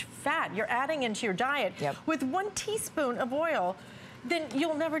how much fat you're adding into your diet with 1 teaspoon of oil, then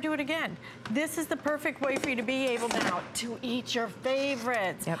you'll never do it again. This is the perfect way for you to be able now to eat your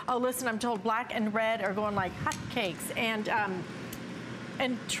favorites. Oh, listen, I'm told black and red are going like hotcakes.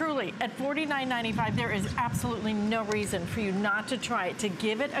 And truly, at $49.95, there is absolutely no reason for you not to try it, to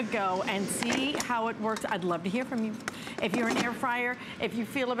give it a go and see how it works. I'd love to hear from you. If you're an air fryer, if you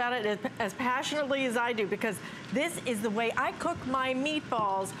feel about it as passionately as I do, because this is the way I cook my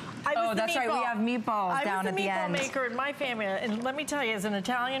meatballs. That's right, we have meatballs down at the end. I was the meatball maker in my family, and let me tell you, as an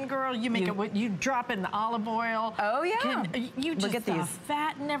Italian girl, you make it, you drop in the olive oil. Oh yeah. You just look at these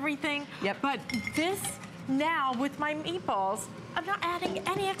fat and everything. But this, now with my meatballs, I'm not adding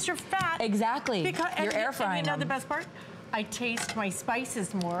any extra fat. Exactly. Because you're air frying and you know the best part? I taste my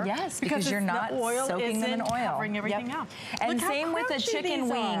spices more. Yes, because you're not soaking them in oil. Covering everything up. And same with a chicken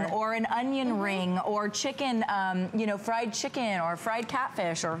wing or an onion ring or chicken, you know, fried chicken or fried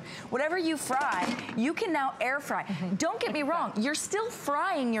catfish or whatever you fry, you can now air fry. Don't get me wrong, you're still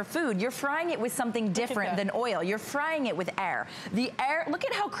frying your food. You're frying it with something different than oil. You're frying it with air. The air, look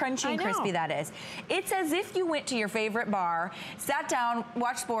at how crunchy and crispy that is. It's as if you went to your favorite bar, sat down,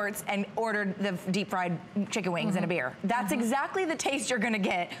 watched sports, and ordered the deep fried chicken wings and a beer. That's exactly the taste you're gonna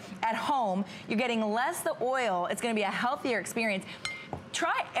get at home. You're getting less the oil. It's gonna be a healthier experience.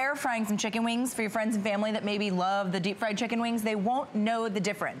 Try air frying some chicken wings for your friends and family that maybe love the deep fried chicken wings. They won't know the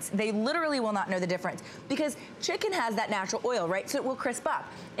difference. They literally will not know the difference, because chicken has that natural oil, right? So it will crisp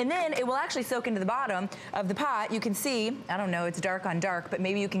up. And then it will actually soak into the bottom of the pot. You can see, I don't know, it's dark on dark, but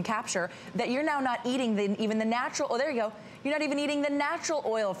maybe you can capture that you're now not eating even the natural, oh, there you go. You're not even eating the natural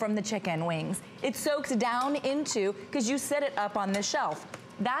oil from the chicken wings. It soaks down into, because you set it up on this shelf.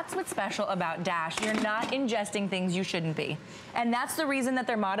 That's what's special about Dash. You're not ingesting things you shouldn't be. And that's the reason that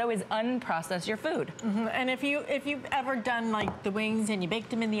their motto is unprocess your food. And if you've ever done like the wings and you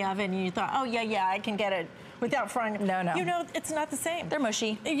baked them in the oven and you thought, oh yeah, I can get it without frying them. No. You know, it's not the same. They're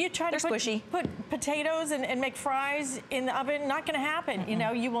mushy. You try to squishy. Put potatoes and make fries in the oven, not gonna happen. You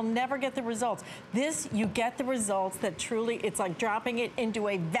know, you will never get the results. This, you get the results that truly, it's like dropping it into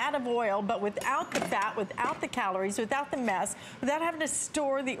a vat of oil, but without the fat, without the calories, without the mess, without having to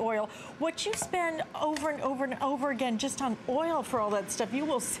store the oil. What you spend over and over and over again just on oil for all that stuff, you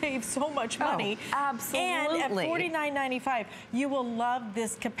will save so much money. Absolutely. And at $49.95, you will love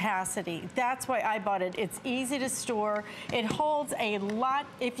this capacity. That's why I bought it. It's easy to store. It holds a lot.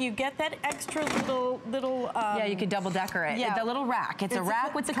 If you get that extra little yeah, you could double decker it. The little rack. It's a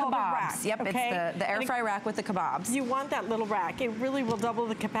rack with the kebabs. Yep, it's the air fry rack with the kebabs. You want that little rack. It really will double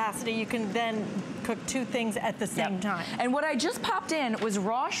the capacity. You can then cook 2 things at the same time. And what I just popped in was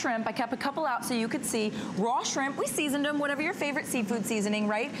raw shrimp. I kept a couple out so you could see. Raw shrimp, we seasoned them, whatever your favorite seafood seasoning,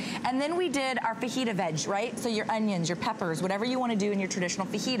 right? And then we did our fajita veg, right? So your onions, your peppers, whatever you want to do in your traditional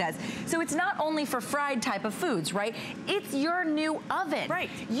fajitas. So it's not only for fried type of foods, right? It's your new oven.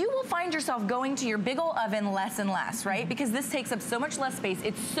 Right. You will find yourself going to your big old oven less and less, right? Because this takes up so much less space.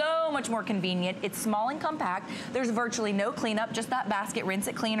 It's so much more convenient. It's small and compact. There's virtually no cleanup, just that basket, rinse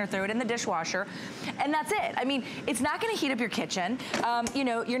it clean or throw it in the dishwasher. And that's it. I mean, it's not gonna heat up your kitchen. You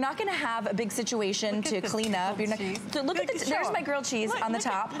know, you're not gonna have a big situation to clean up. You're not, so look at the, there's my grilled cheese on the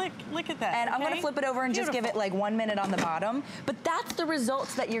top. Look at that. And I'm gonna flip it over and just give it like 1 minute on the bottom. But that's the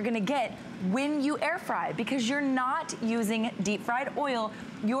results that you're gonna get when you air fry, because you're not using deep fried oil,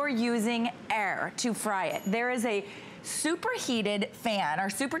 you're using air to fry it. There is a superheated fan or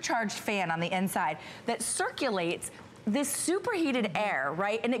supercharged fan on the inside that circulates this superheated air,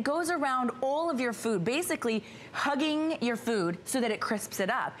 right? And it goes around all of your food, basically hugging your food so that it crisps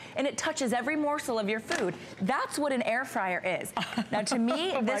it up. And it touches every morsel of your food. That's what an air fryer is. Now to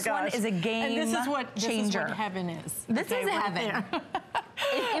me, this one is a game changer. And this is what heaven is. This is heaven.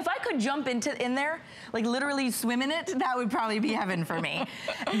 If I could jump in there, like literally swim in it, that would probably be heaven for me.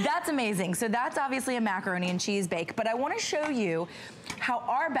 That's amazing. So that's obviously a macaroni and cheese bake, but I want to show you how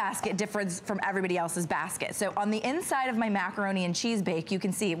our basket differs from everybody else's basket. So on the inside of my macaroni and cheese bake, you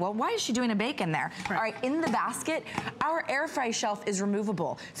can see, well, why is she doing a bake in there? Right. All right, in the basket, our air fry shelf is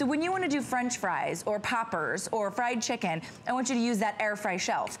removable. So when you want to do French fries or poppers or fried chicken, I want you to use that air fry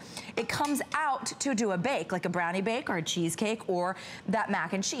shelf. It comes out to do a bake, like a brownie bake or a cheesecake or that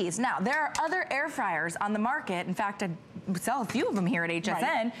mac and cheese. Now, there are other air fryers on the market. In fact, I sell a few of them here at HSN.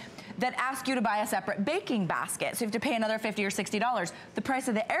 Right. That ask you to buy a separate baking basket. So you have to pay another $50 or $60. The price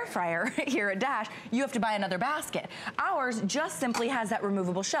of the air fryer here at Dash, you have to buy another basket. Ours just simply has that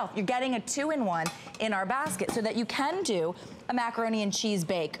removable shelf. You're getting a 2-in-1 in our basket so that you can do a macaroni and cheese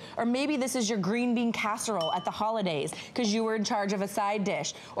bake, or maybe this is your green bean casserole at the holidays because you were in charge of a side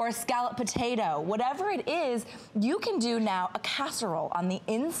dish, or a scalloped potato. Whatever it is, you can do now a casserole on the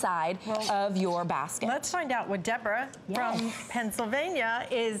inside of your basket. Let's find out what Deborah from Pennsylvania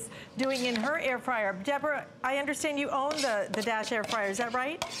is doing in her air fryer. Deborah, I understand you own the Dash air fryer, is that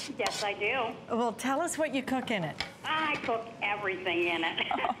right? Yes, I do. Well, tell us what you cook in it. I cook everything in it.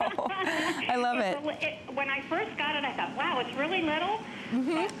 Oh, I love it. When I first got it, I thought, wow, it's really little,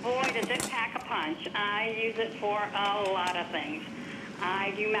 but boy, does it pack a punch. I use it for a lot of things.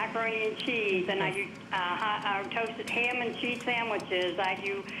 I do macaroni and cheese, and I do toasted ham and cheese sandwiches. I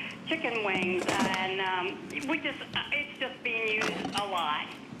do chicken wings, and it's just being used a lot.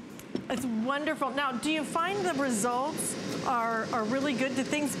 It's wonderful. Now, do you find the results are really good? Do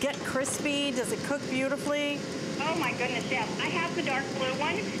things get crispy? Does it cook beautifully? Oh my goodness, yes. I have the dark blue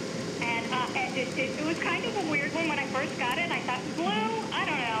one, and it was kind of a weird one when I first got it. I thought, blue? I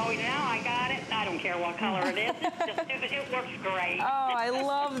don't know. Now I got it. I don't care what color it is. It works great. Oh, I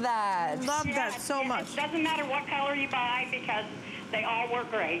love that. Love that so much. It doesn't matter what color you buy because they all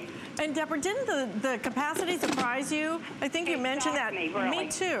work great. And Deborah, didn't the capacity surprise you? I think you mentioned that. Me, really. Me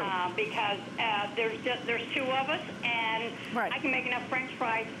too. Because there's 2 of us, and I can make enough French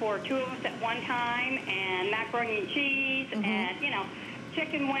fries for 2 of us at one time, and macaroni and cheese, and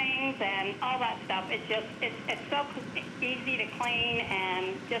chicken wings, and all that stuff. It's so easy to clean,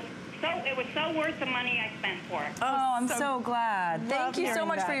 and it was so worth the money I spent for it. Oh, I'm so glad. Thank you so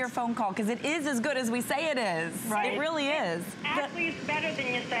much for your phone call, because it is as good as we say it is. Right. It really is. Actually, it's better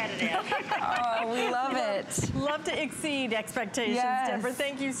than you said it is. Oh, we love it. Love to exceed expectations, Deborah.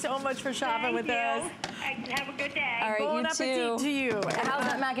 Thank you so much for shopping with us. Have a good day. All right, bon appetit to you. How's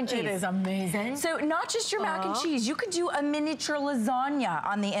that mac and cheese? It is amazing. So not just your mac and cheese, you could do a miniature lasagna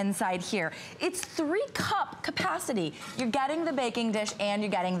on the inside here. It's 3-cup capacity. You're getting the baking dish and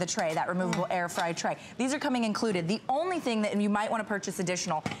you're getting the tray, that removable air fry tray. These are coming included. The only thing that you might want to purchase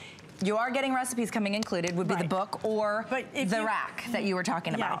additional, you are getting recipes coming included, would be the book or the rack that you were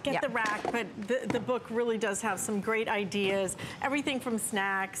talking about. Get the rack, but the book really does have some great ideas. Everything from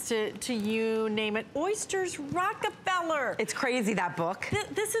snacks to you name it. Oysters Rockefeller. It's crazy, that book.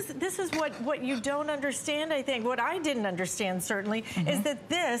 This is what you don't understand, I think. What I didn't understand, certainly, is that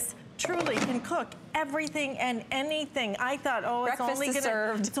this truly can cook everything and anything. I thought, oh,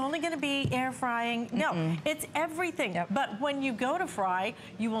 it's only gonna be air frying. No, it's everything. But when you go to fry,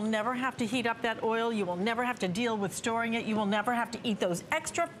 you will never have to heat up that oil. You will never have to deal with storing it. You will never have to eat those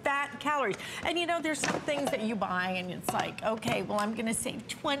extra fat calories. And you know, there's some things that you buy and it's like, okay, well, I'm gonna save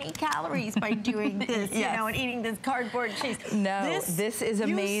 20 calories by doing this, you know, and eating this cardboard cheese. No, this is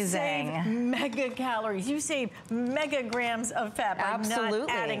amazing. You save mega calories. You save mega grams of fat by not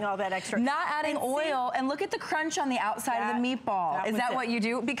adding all that extra. Not adding oil. And look at the crunch on the outside of the meatball. Is that what you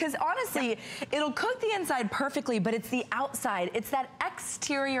do? Because honestly, it'll cook the inside perfectly, but it's the outside. It's that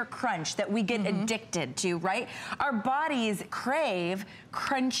exterior crunch that we get addicted to, right? Our bodies crave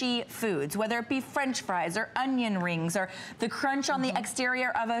crunchy foods, whether it be French fries or onion rings or the crunch on the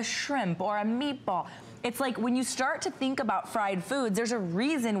exterior of a shrimp or a meatball. It's like when you start to think about fried foods, there's a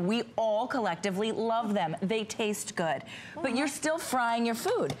reason we all collectively love them. They taste good. But you're still frying your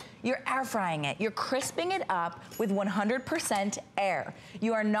food. You're air frying it. You're crisping it up with 100% air.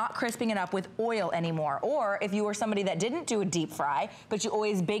 You are not crisping it up with oil anymore. Or if you were somebody that didn't do a deep fry, but you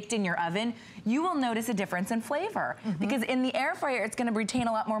always baked in your oven, you will notice a difference in flavor. Because in the air fryer, it's gonna retain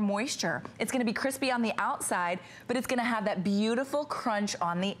a lot more moisture. It's gonna be crispy on the outside, but it's gonna have that beautiful crunch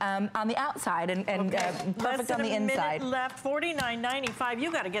on the outside and perfect on the inside. Minute left, $49.95.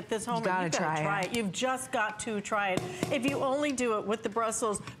 You gotta get this home. You gotta try it. You've just got to try it. If you only do it with the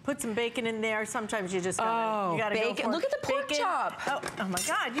Brussels, put some bacon in there. Sometimes you just gotta, you gotta bacon. go for Look at the pork chop. Oh my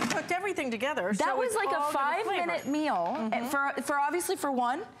God, you cooked everything together. That so was like a 5-minute meal for obviously for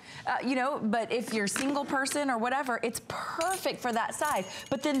one, you know, but if you're a single person or whatever, it's perfect for that size.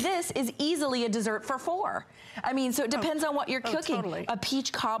 But then this is easily a dessert for 4. I mean, so it depends on what you're cooking. Totally. A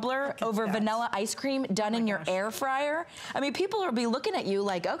peach cobbler over vanilla ice cream done in your air fryer. I mean, people will be looking at you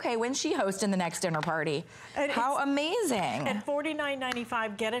like, okay, when's she hosting the next dinner party? And how amazing. At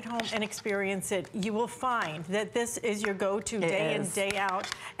 $49.95, get it home and experience it. You will find that this is your go-to day in, day out.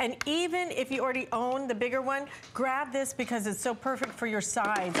 And even if you already own the bigger one, grab this because it's so perfect for your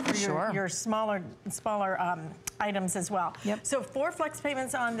sides, for your smaller items as well. So 4 flex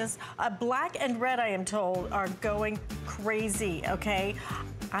payments on this. Black and red, I am told, are going crazy, okay?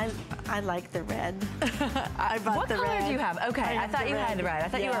 I like the red. I bought the red. What color do you have? Okay, I thought you had the red. I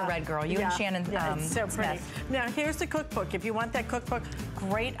thought you were a red girl. You and Shannon it's so pretty. Smith. Now, here's the cookbook. If you want that cookbook,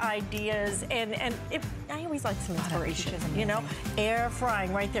 great ideas. And I always like some inspiration, you know? Air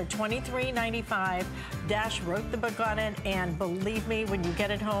frying right there, $23.95. Dash wrote the book on it, and believe me, when you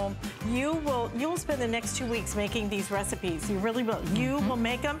get it home, you'll spend the next 2 weeks making these recipes. You really will. You will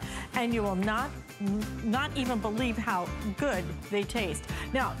make them, and you will not even believe how good they taste.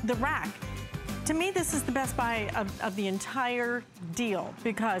 Now, the rack. To me, this is the best buy of the entire deal,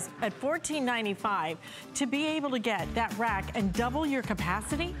 because at $14.95, to be able to get that rack and double your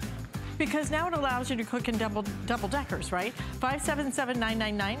capacity, because now it allows you to cook in double deckers, right?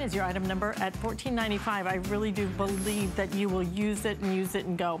 577999 is your item number at $14.95. I really do believe that you will use it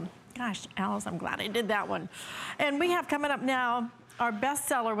and go, gosh, Alice, I'm glad I did that one. And we have coming up now our best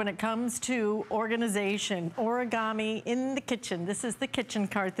seller when it comes to organization, origami in the kitchen. This is the kitchen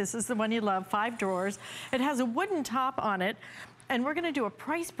cart. This is the one you love, 5 drawers. It has a wooden top on it. And we're gonna do a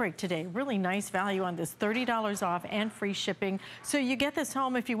price break today. Really nice value on this, $30 off and free shipping. So you get this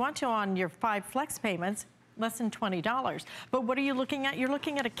home if you want to on your 5 flex payments, less than $20. But what are you looking at? You're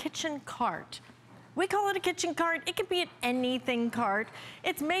looking at a kitchen cart. We call it a kitchen cart. It could be an anything cart.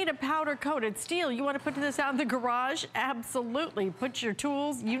 It's made of powder coated steel. You want to put this out in the garage? Absolutely. Put your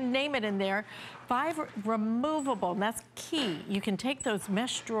tools, you name it in there. 5 removable, and that's key. You can take those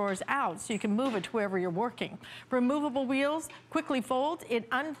mesh drawers out so you can move it to wherever you're working. Removable wheels, quickly fold, it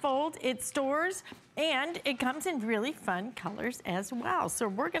unfolds, it stores, and it comes in really fun colors as well. So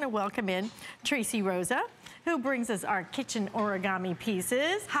we're gonna welcome in Tracy Rosa, who brings us our kitchen origami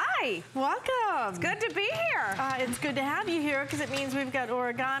pieces. Hi. Welcome. It's good to be here. It's good to have you here because it means we've got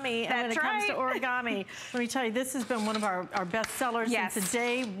origami. And when it comes to origami, let me tell you, this has been one of our best sellers since the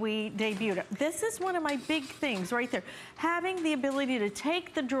day we debuted it. This is one of my big things right there. Having the ability to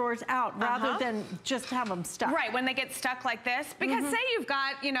take the drawers out rather than just have them stuck. Right, when they get stuck like this. Because say you've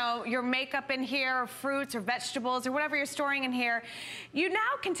got, you know, your makeup in here, or fruits or vegetables or whatever you're storing in here, you now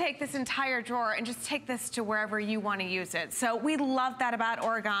can take this entire drawer and just take this to wherever you want to use it. So we love that about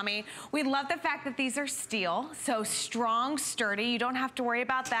origami. We love the fact that these are steel, so strong, sturdy. You don't have to worry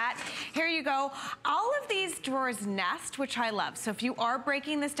about that. Here you go. All of these drawers nest, which I love. So if you are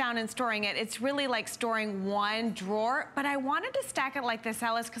breaking this down and storing it, it's really like storing one drawer. But I wanted to stack it like this,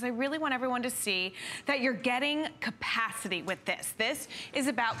 Alice, because I really want everyone to see that you're getting capacity with this. This is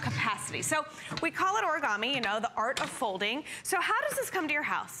about capacity. So we call it origami, you know, the art of folding. So how does this come to your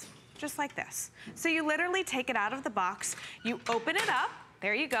house? Just like this. So you literally take it out of the box, you open it up,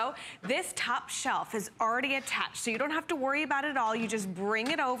 there you go. This top shelf is already attached, so you don't have to worry about it all. You just bring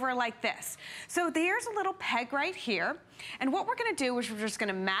it over like this. So there's a little peg right here. And what we're gonna do is we're just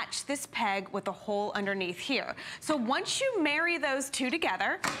gonna match this peg with the hole underneath here. So once you marry those two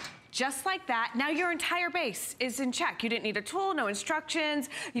together, just like that, now your entire base is in check. You didn't need a tool, no instructions,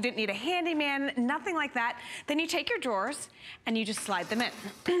 you didn't need a handyman, nothing like that. Then you take your drawers and you just slide them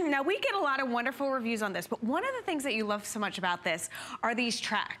in. Now we get a lot of wonderful reviews on this, but one of the things that you love so much about this are these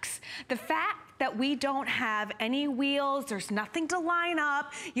tracks. The fact that we don't have any wheels, there's nothing to line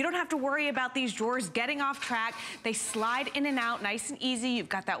up, you don't have to worry about these drawers getting off track. They slide in and out nice and easy. You've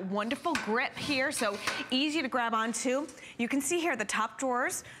got that wonderful grip here, so easy to grab onto. You can see here the top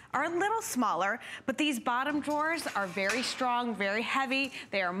drawers are a little smaller, but these bottom drawers are very strong, very heavy.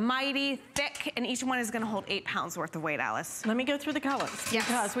 They are mighty, thick, and each one is gonna hold 8 pounds worth of weight, Alice. Let me go through the colors. Yes.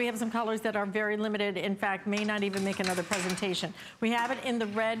 Because we have some colors that are very limited, in fact, may not even make another presentation. We have it in the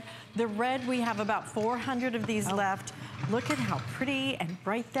red. The red, we have about 400 of these left. Look at how pretty and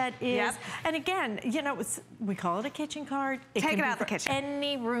bright that is. Yep. And again, you know, we call it a kitchen card. Take it out of the kitchen.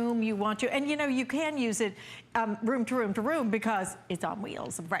 Any room you want to. And you know, you can use it room to room to room because it's on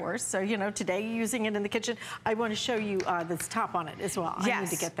wheels, of course. So, you know, today you're using it in the kitchen. I want to show you this top on it as well. Yes. I need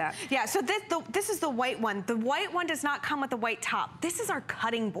to get that. Yeah, so this is the white one. The white one does not come with the white top. This is our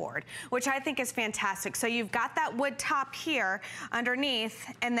cutting board, which I think is fantastic. So you've got that wood top here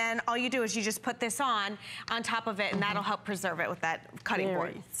underneath, and then all you do is you just put this on top of it, and that'll help preserve it with that cutting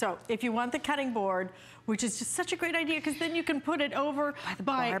board. So if you want the cutting board, which is just such a great idea because then you can put it over by the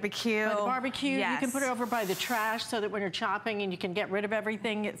barbecue. By the barbecue. Yes. You can put it over by the trash so that when you're chopping and you can get rid of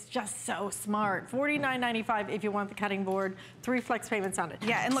everything. It's just so smart. $49.95 if you want the cutting board. 3 flex payments on it.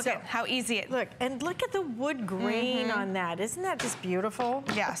 Yeah, and look at how easy it. Look, and look at the wood grain on that. Isn't that just beautiful?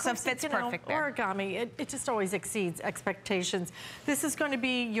 Yeah, so it fits perfect there. Origami, it just always exceeds expectations. This is going to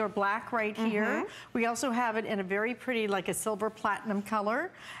be your black right here. We also have it in a very pretty, like a silver platinum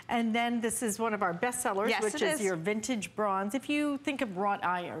color. And then this is one of our best sellers, which is your vintage bronze. If you think of wrought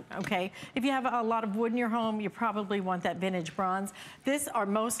iron, okay? If you have a lot of wood in your home, you probably want that vintage bronze. This are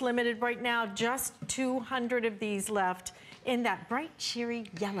most limited right now, just 200 of these left in that bright, cheery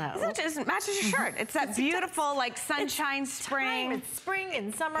yellow. It just matches your shirt. It's that beautiful, like, sunshine spring. It's spring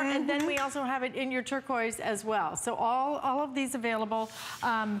and summer, and then we also have it in your turquoise as well. So all of these available.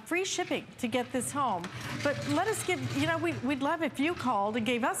 Free shipping to get this home. But let us give, you know, we'd love if you called and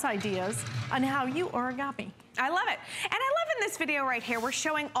gave us ideas on how you origami. I love it. And I love in this video right here, we're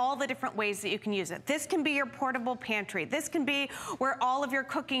showing all the different ways that you can use it. This can be your portable pantry. This can be where all of your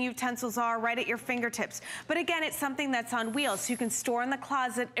cooking utensils are, right at your fingertips. But again, it's something that's on wheels, so you can store in the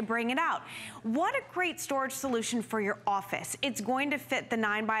closet and bring it out. What a great storage solution for your office. It's going to fit the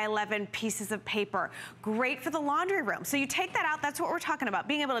 9x11 pieces of paper. Great for the laundry room. So you take that out, that's what we're talking about.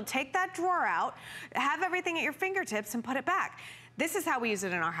 Being able to take that drawer out, have everything at your fingertips and put it back. This is how we use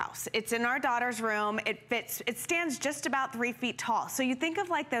it in our house. It's in our daughter's room. It fits, it stands just about 3 feet tall. So you think of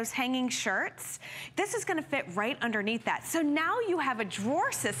like those hanging shirts, this is gonna fit right underneath that. So now you have a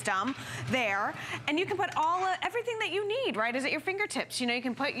drawer system there and you can put everything that you need, right, is at your fingertips. You know, you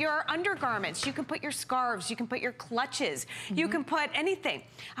can put your undergarments, you can put your scarves, you can put your clutches, you can put anything.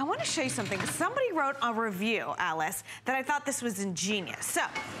 I wanna show you something. Somebody wrote a review, Alice, that I thought this was ingenious. So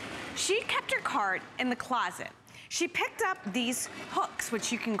she kept her cart in the closet. She picked up these hooks,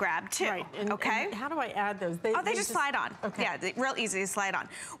 which you can grab too. Right. Okay. And how do I add those? They just slide on. Okay. Yeah, real easy to slide on.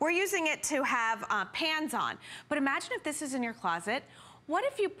 We're using it to have pans on. But imagine if this is in your closet. What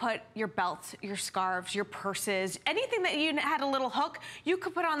if you put your belts, your scarves, your purses, anything that you had a little hook, you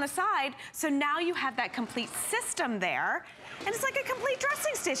could put on the side. So now you have that complete system there. And it's like a complete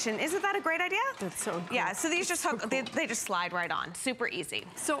dressing station. Isn't that a great idea? That's so cool. Yeah, so these just hook, they just slide right on. Super easy.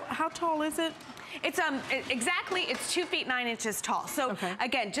 So how tall is it? It's exactly, it's 2 feet 9 inches tall. So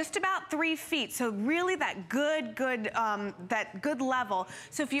again, just about 3 feet. So really that good level.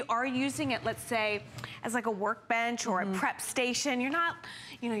 So if you are using it, let's say, as like a workbench or a prep station, you're not,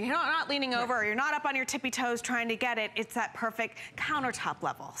 you know, you're not leaning over, or you're not up on your tippy toes trying to get it. It's that perfect countertop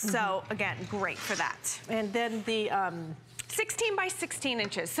level. So again, great for that. And then the 16 by 16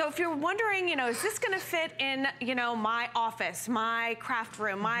 inches. So if you're wondering, you know, is this gonna fit in, you know, my office, my craft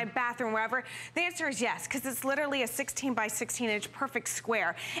room, my bathroom, wherever? The answer is yes, because it's literally a 16 by 16 inch perfect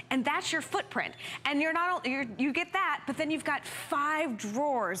square. And that's your footprint. And you get that, but then you've got 5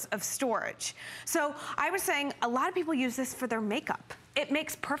 drawers of storage. So I was saying a lot of people use this for their makeup. It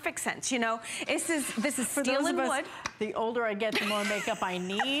makes perfect sense, you know. This is steel and wood. The older I get, the more makeup I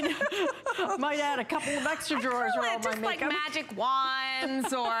need. Might add a couple of extra drawers for all my makeup. Like magic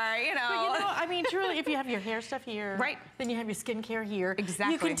wands, or you know. But you know, I mean, truly, if you have your hair stuff here, right? Then you have your skincare here.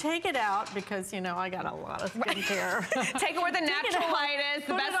 Exactly. You can take it out because you know I got a lot of skincare. Take it where the natural light is,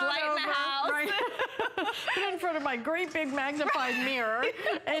 the best light in the house. Right. Put it in front of my great big magnified mirror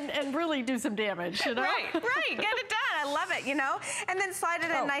and really do some damage, you know? Right, get it done. I love it, you know? And then slide it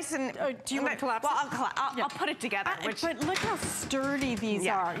in nice and... do you want to collapse it? Well, I'll put it together. But look how sturdy these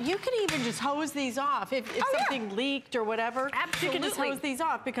are. You can even just hose these off if something leaked or whatever. Absolutely. You can just hose these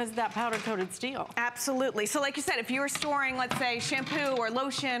off because of that powder-coated steel. Absolutely. So like you said, if you were storing, let's say, shampoo or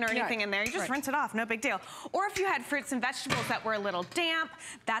lotion or anything in there, you just rinse it off, no big deal. Or if you had fruits and vegetables that were a little damp,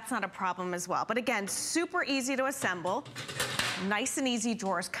 that's not a problem as well. But again, super easy to assemble. Nice and easy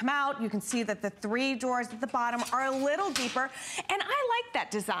drawers come out. You can see that the 3 drawers at the bottom are a little deeper. And I like that.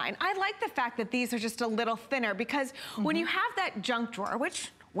 that design. I like the fact that these are just a little thinner because when you have that junk drawer,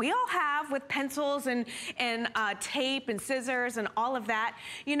 which we all have with pencils and tape and scissors and all of that,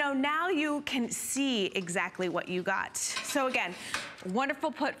 you know, now you can see exactly what you got. So again,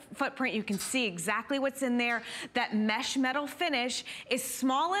 wonderful footprint. You can see exactly what's in there. That mesh metal finish is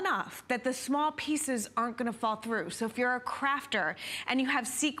small enough that the small pieces aren't gonna fall through. So if you're a crafter and you have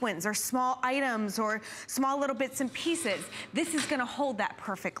sequins or small items or small little bits and pieces, this is gonna hold that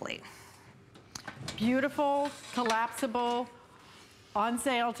perfectly. Beautiful, collapsible, on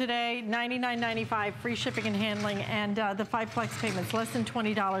sale today, $99.95, free shipping and handling, and the 5 flex payments, less than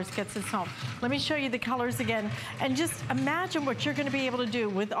 $20 gets us home. Let me show you the colors again, and just imagine what you're gonna be able to do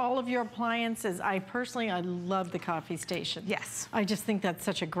with all of your appliances. I love the coffee station. Yes. I just think that's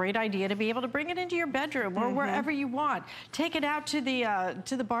such a great idea to be able to bring it into your bedroom or wherever you want. Take it out to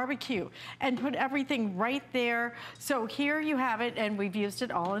the barbecue and put everything right there. So here you have it, and we've used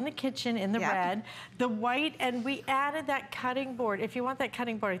it all in the kitchen in the red, the white, and we added that cutting board. If you want that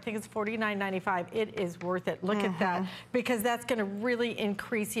cutting board, I think it's $49.95. It is worth it. Look at that, because that's going to really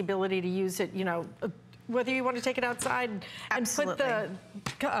increase the ability to use it, you know, whether you want to take it outside and put the,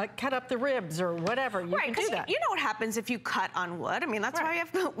 cut up the ribs or whatever, you can do that. You know what happens if you cut on wood. I mean, that's why we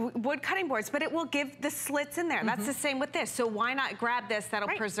have wood cutting boards, but it will give the slits in there. That's the same with this. So why not grab this? That'll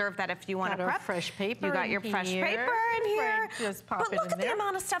preserve that if you want to prep. Fresh paper. You got your fresh paper in here. Just pop but look at the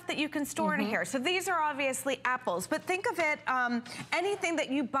amount of stuff that you can store in here. So these are obviously apples, but think of it, anything that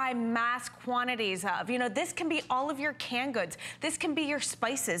you buy mass quantities of. You know, this can be all of your canned goods. This can be your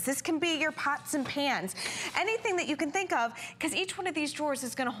spices. This can be your pots and pans. Anything that you can think of, because each one of these drawers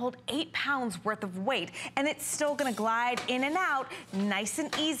is gonna hold 8 pounds worth of weight, and it's still gonna glide in and out nice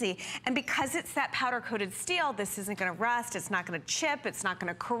and easy. And because it's that powder-coated steel, this isn't gonna rust, it's not gonna chip, it's not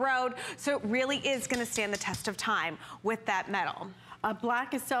gonna corrode, so it really is gonna stand the test of time with that metal.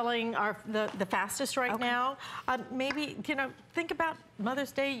 Black is selling the fastest right now. Maybe, you know, think about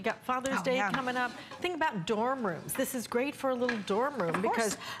Mother's Day, you got Father's Day coming up. Think about dorm rooms. This is great for a little dorm room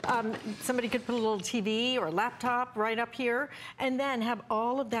because somebody could put a little TV or laptop right up here and then have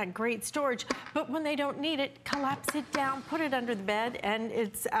all of that great storage. But when they don't need it, collapse it down, put it under the bed, and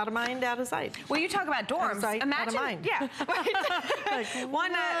it's out of mind, out of sight. Well, you talk about dorms. Imagine, out of mind. Yeah. Like,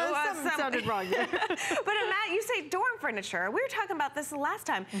 something sounded wrong there. But you say dorm furniture. We were talking about this the last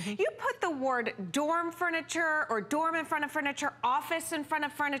time. You put the word dorm furniture or dorm in front of furniture, office in front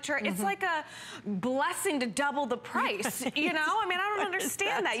of furniture. It's like a blessing to double the price, you know? I mean, I don't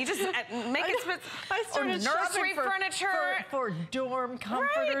understand that. You just make it I started nursery furniture. For dorm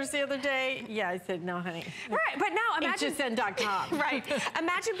comforters the other day. Yeah, I said, no, honey. Right, but now imagine. HSN.com. Right.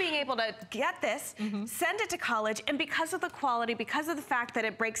 Imagine being able to get this, send it to college, and because of the quality, because of the fact that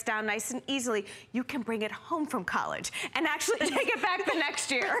it breaks down nice and easily, you can bring it home from college and actually take it back the next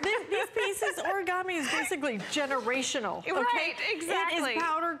year. These pieces, origami is basically generational. Okay? Right, exactly. It is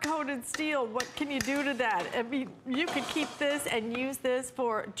powder-coated steel. What can you do to that? I mean, you could keep this and use this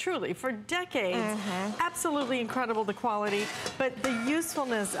for, truly, for decades. Absolutely incredible, the quality, but the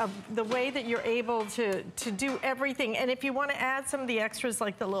usefulness of the way that you're able to do everything. And if you want to add some of the extras,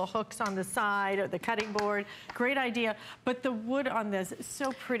 like the little hooks on the side or the cutting board, great idea. But the wood on this is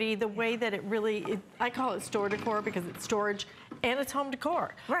so pretty. The way that it really, I call it store decor because it's storage and it's home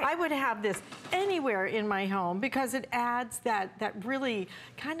decor. Right. I would have this anywhere in my home because it adds that really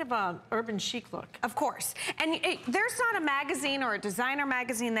kind of a urban chic look. Of course. And there's not a magazine or a designer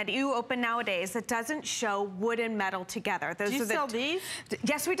magazine that you open nowadays that doesn't show wood and metal together. Do you sell these?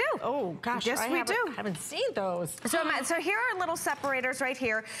 Yes, we do. Oh, gosh. Yes, we do. I haven't seen those. So here are little separators right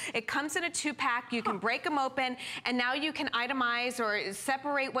here. It comes in a 2-pack. You can break them open, and now you can itemize or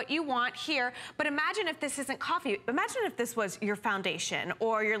separate what you want here. But imagine if this isn't coffee. Imagine if this was your foundation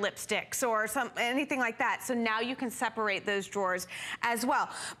or your lipsticks or anything like that. So now you can separate those drawers as well.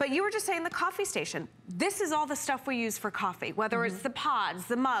 But you were just saying the coffee station. This is all the stuff we use for coffee, whether it's the pods,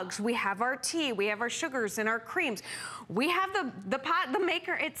 the mugs, we have our tea, we have our sugars and our creams. We have the pot, the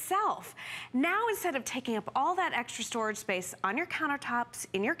maker itself. Now, instead of taking up all that extra storage space on your countertops,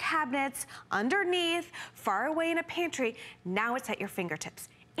 in your cabinets, underneath, far away in a pantry, now it's at your fingertips.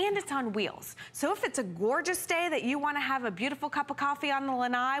 And it's on wheels. So if it's a gorgeous day that you want to have a beautiful cup of coffee on the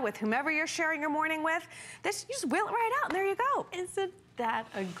lanai with whomever you're sharing your morning with, you just wheel it right out and there you go. Isn't that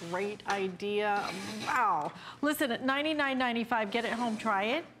a great idea? Wow. Listen, at $99.95, get it home, try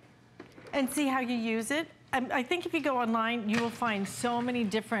it, and see how you use it. I think if you go online, you will find so many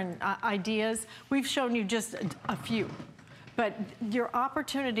different ideas. We've shown you just a few. But your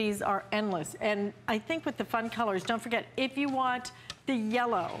opportunities are endless. And I think with the fun colors, don't forget, if you want the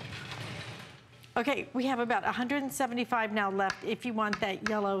yellow, Okay, we have about 175 now left if you want that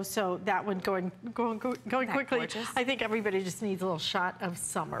yellow, so that one going quickly. Gorgeous? I think everybody just needs a little shot of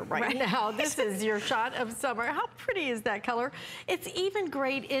summer right now. This is your shot of summer. How pretty is that color? It's even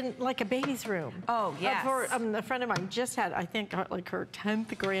great in like a baby's room. Oh, yes. A friend of mine just had, I think, like her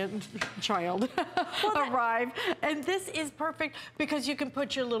 10th grandchild arrive. And this is perfect because you can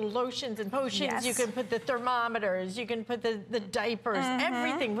put your little lotions and potions. Yes. You can put the thermometers. You can put the diapers,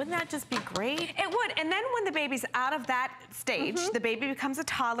 everything. Wouldn't that just be great? It would, and then when the baby's out of that stage, the baby becomes a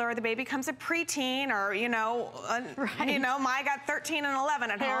toddler, or the baby becomes a preteen, or I got 13 and 11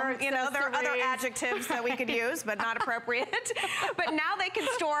 at home. There are other adjectives that we could use, but not appropriate. But now they can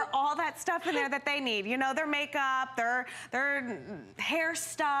store all that stuff in there that they need. Their makeup, their hair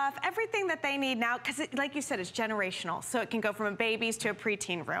stuff, everything that they need now, because like you said, it's generational. So it can go from a baby's to a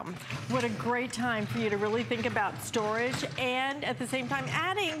preteen room. What a great time for you to really think about storage and at the same time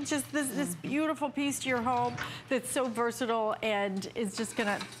adding just this beautiful piece to your home that's so versatile and is just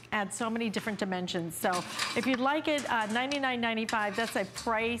gonna add so many different dimensions. So if you'd like it, $99.95, that's a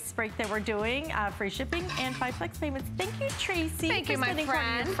price break that we're doing. Free shipping and 5 flex payments. Thank you, Tracy. Thank you, my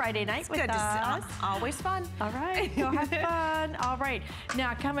friend. Friday night with us. Always fun. All right, go have fun. All right,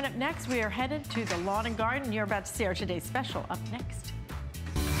 now coming up next, we are headed to the lawn and garden. You're about to see our today's special up next.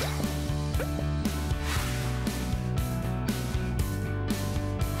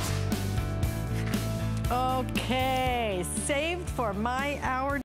 Okay, saved for my hour.